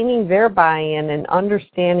 gaining their buy-in and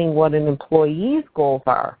understanding what an employee's goals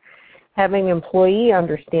are, having an employee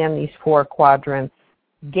understand these 4 quadrants,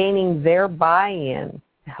 gaining their buy-in,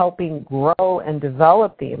 helping grow and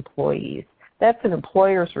develop the employees, that's an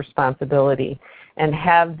employer's responsibility, and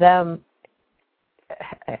have them,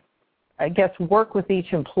 I guess, work with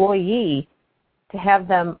each employee to have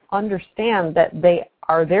them understand that they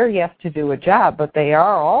are there, yes, to do a job, but they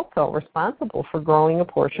are also responsible for growing a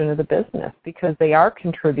portion of the business because they are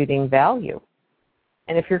contributing value.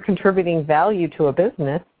 And if you're contributing value to a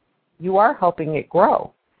business, you are helping it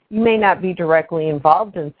grow. You may not be directly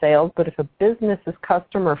involved in sales, but if a business is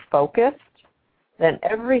customer-focused, then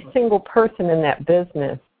every single person in that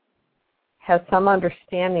business has some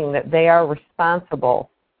understanding that they are responsible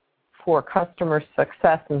for customer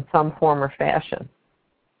success in some form or fashion.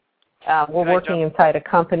 We're working inside a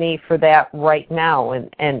company for that right now,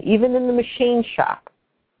 and even in the machine shop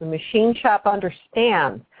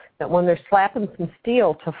understands that when they're slapping some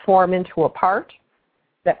steel to form into a part,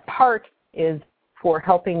 that part is for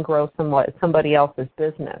helping grow somebody else's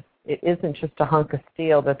business. It isn't just a hunk of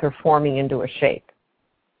steel that they're forming into a shape.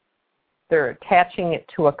 They're attaching it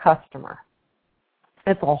to a customer.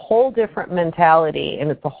 It's a whole different mentality, and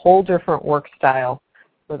it's a whole different work style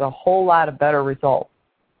with a whole lot of better results.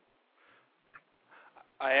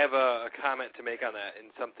 I have a comment to make on that,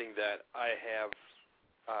 and something that I have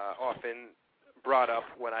often brought up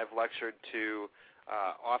when I've lectured to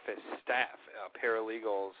office staff,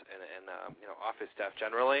 paralegals, and office staff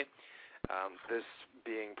generally. This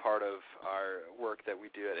being part of our work that we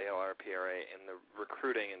do at ALR-PRA in the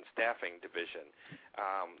recruiting and staffing division.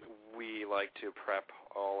 We like to prep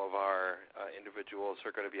all of our individuals who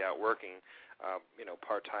are going to be out working,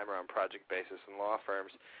 part-time or on project basis in law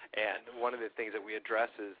firms. And one of the things that we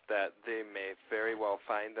address is that they may very well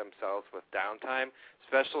find themselves with downtime,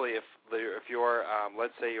 especially if you're,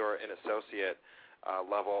 let's say you're an associate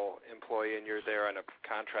level employee and you're there on a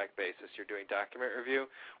contract basis, you're doing document review.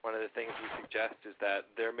 One of the things we suggest is that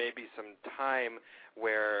there may be some time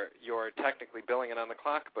where you're technically billing it on the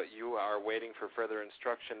clock, but you are waiting for further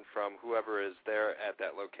instruction from whoever is there at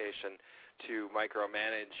that location to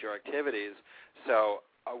micromanage your activities. So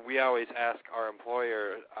we always ask our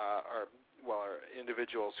employer, our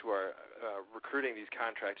individuals who are recruiting these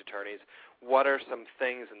contract attorneys, what are some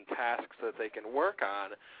things and tasks that they can work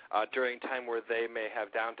on during time where they may have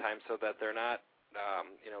downtime so that they're not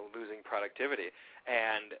losing productivity.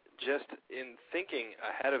 And just in thinking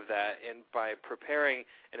ahead of that and by preparing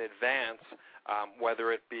in advance,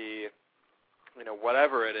 whether it be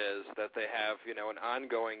whatever it is that they have, an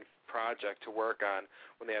ongoing project to work on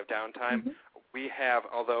when they have downtime. We have,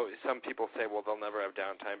 although some people say, well, they'll never have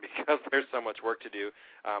downtime because there's so much work to do,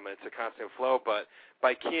 and it's a constant flow, but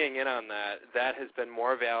by keying in on that, that has been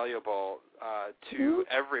more valuable to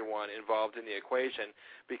everyone involved in the equation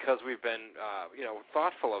because we've been,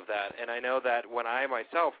 thoughtful of that. And I know that when I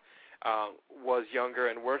myself was younger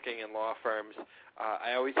and working in law firms,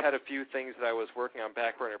 I always had a few things that I was working on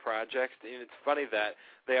back burner projects. And it's funny that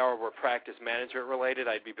they all were practice management related.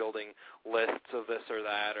 I'd be building lists of this or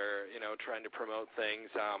that, or trying to promote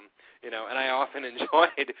things. And I often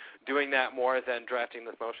enjoyed doing that more than drafting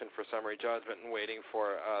this motion for summary judgment and waiting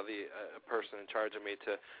for the person in charge of me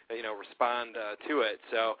to respond to it.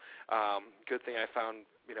 So good thing I found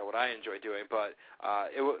what I enjoy doing, but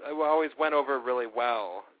it always went over really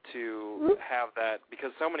well to have that,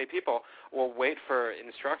 because so many people will wait for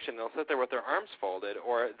instruction. They'll sit there with their arms folded,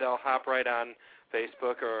 or they'll hop right on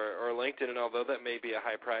Facebook or LinkedIn, and although that may be a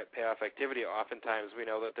high payoff activity, oftentimes we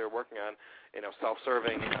know that they're working on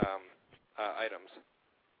self-serving items.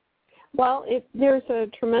 Well, there's a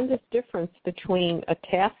tremendous difference between a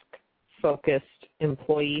task-focused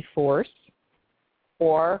employee force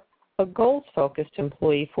or a goals-focused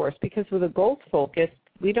employee force, because with a goals-focused,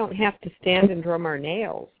 we don't have to stand and drum our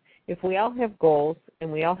nails. If we all have goals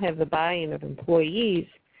and we all have the buy-in of employees,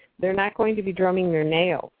 they're not going to be drumming their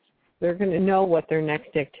nails. They're going to know what their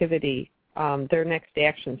next activity, their next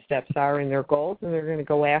action steps are in their goals, and they're going to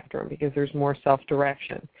go after them because there's more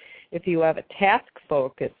self-direction. If you have a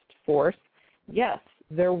task-focused force, yes,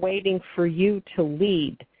 they're waiting for you to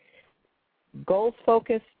lead.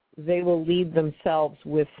 Goals-focused, they will lead themselves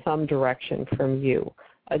with some direction from you.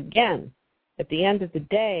 Again, at the end of the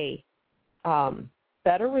day,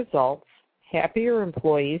 better results, happier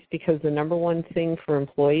employees, because the number one thing for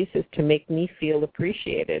employees is to make me feel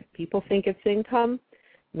appreciated. People think it's income.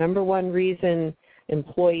 Number one reason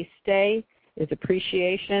employees stay is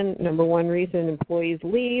appreciation. Number one reason employees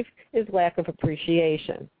leave is lack of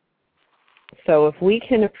appreciation. So if we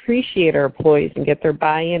can appreciate our employees and get their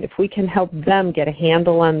buy-in, if we can help them get a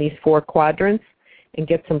handle on these 4 quadrants and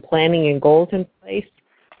get some planning and goals in place,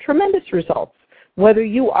 tremendous results. Whether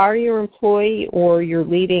you are your employee or you're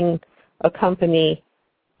leading a company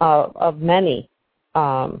of many,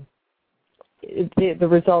 the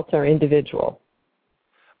results are individual.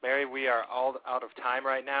 Mary, we are all out of time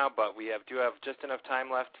right now, but we do have just enough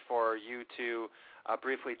time left for you to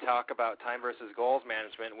briefly talk about time versus goals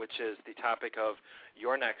management, which is the topic of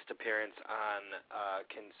your next appearance on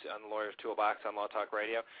Lawyer's Toolbox on Law Talk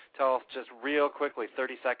Radio. Tell us just real quickly,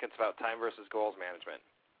 30 seconds, about time versus goals management.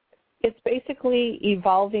 It's basically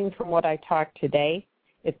evolving from what I talked today.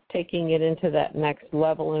 It's taking it into that next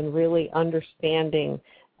level and really understanding.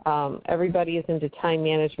 Everybody is into time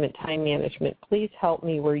management. Please help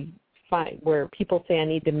me where people say I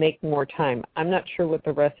need to make more time. I'm not sure what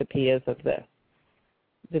the recipe is of this.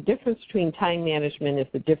 The difference between time management is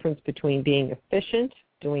the difference between being efficient,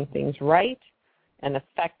 doing things right, and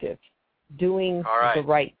effective, doing the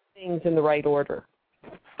right things in the right order.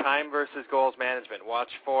 Time versus goals management. Watch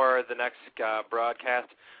for the next broadcast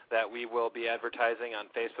that we will be advertising on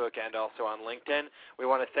Facebook and also on LinkedIn. We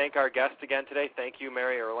want to thank our guest again today. Thank you,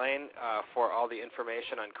 Mary Erlain, for all the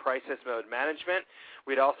information on crisis mode management.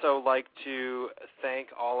 We'd also like to thank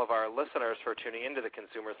all of our listeners for tuning into the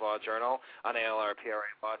Consumers Law Journal on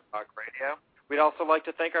ALR-PRA Law Talk Radio. We'd also like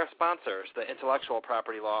to thank our sponsors, the Intellectual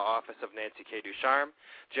Property Law Office of Nancy K. Ducharme,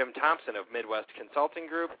 Jim Thompson of Midwest Consulting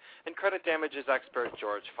Group, and credit damages expert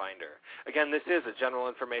George Finder. Again, this is a general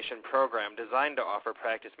information program designed to offer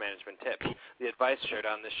practice management tips. The advice shared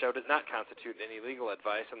on this show does not constitute any legal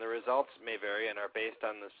advice, and the results may vary and are based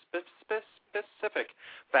on the specific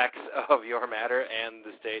facts of your matter and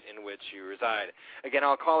the state in which you reside. Again,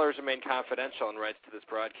 all callers remain confidential, and rights to this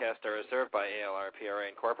broadcast are reserved by ALR-PRA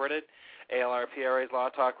Incorporated. ALR-PRA's Law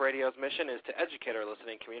Talk Radio's mission is to educate our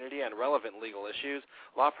listening community on relevant legal issues,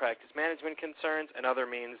 law practice management concerns, and other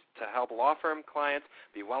means to help law firm clients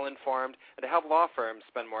be well informed and to help law firms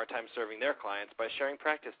spend more time serving their clients by sharing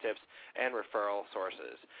practice tips and referral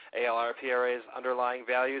sources. ALR-PRA's underlying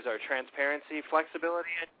values are transparency,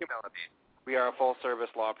 flexibility, and humility. We are a full-service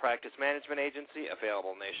law practice management agency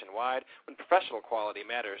available nationwide when professional quality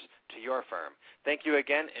matters to your firm. Thank you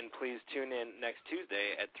again, and please tune in next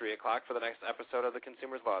Tuesday at 3 o'clock for the next episode of the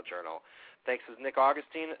Consumers Law Journal. Thanks, this is Nick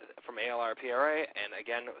Augustine from ALR-PRA, and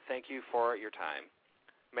again, thank you for your time.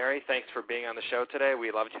 Mary, thanks for being on the show today. We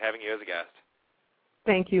loved having you as a guest.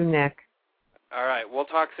 Thank you, Nick. All right, we'll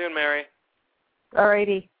talk soon, Mary. All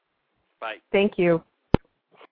righty. Bye. Thank you.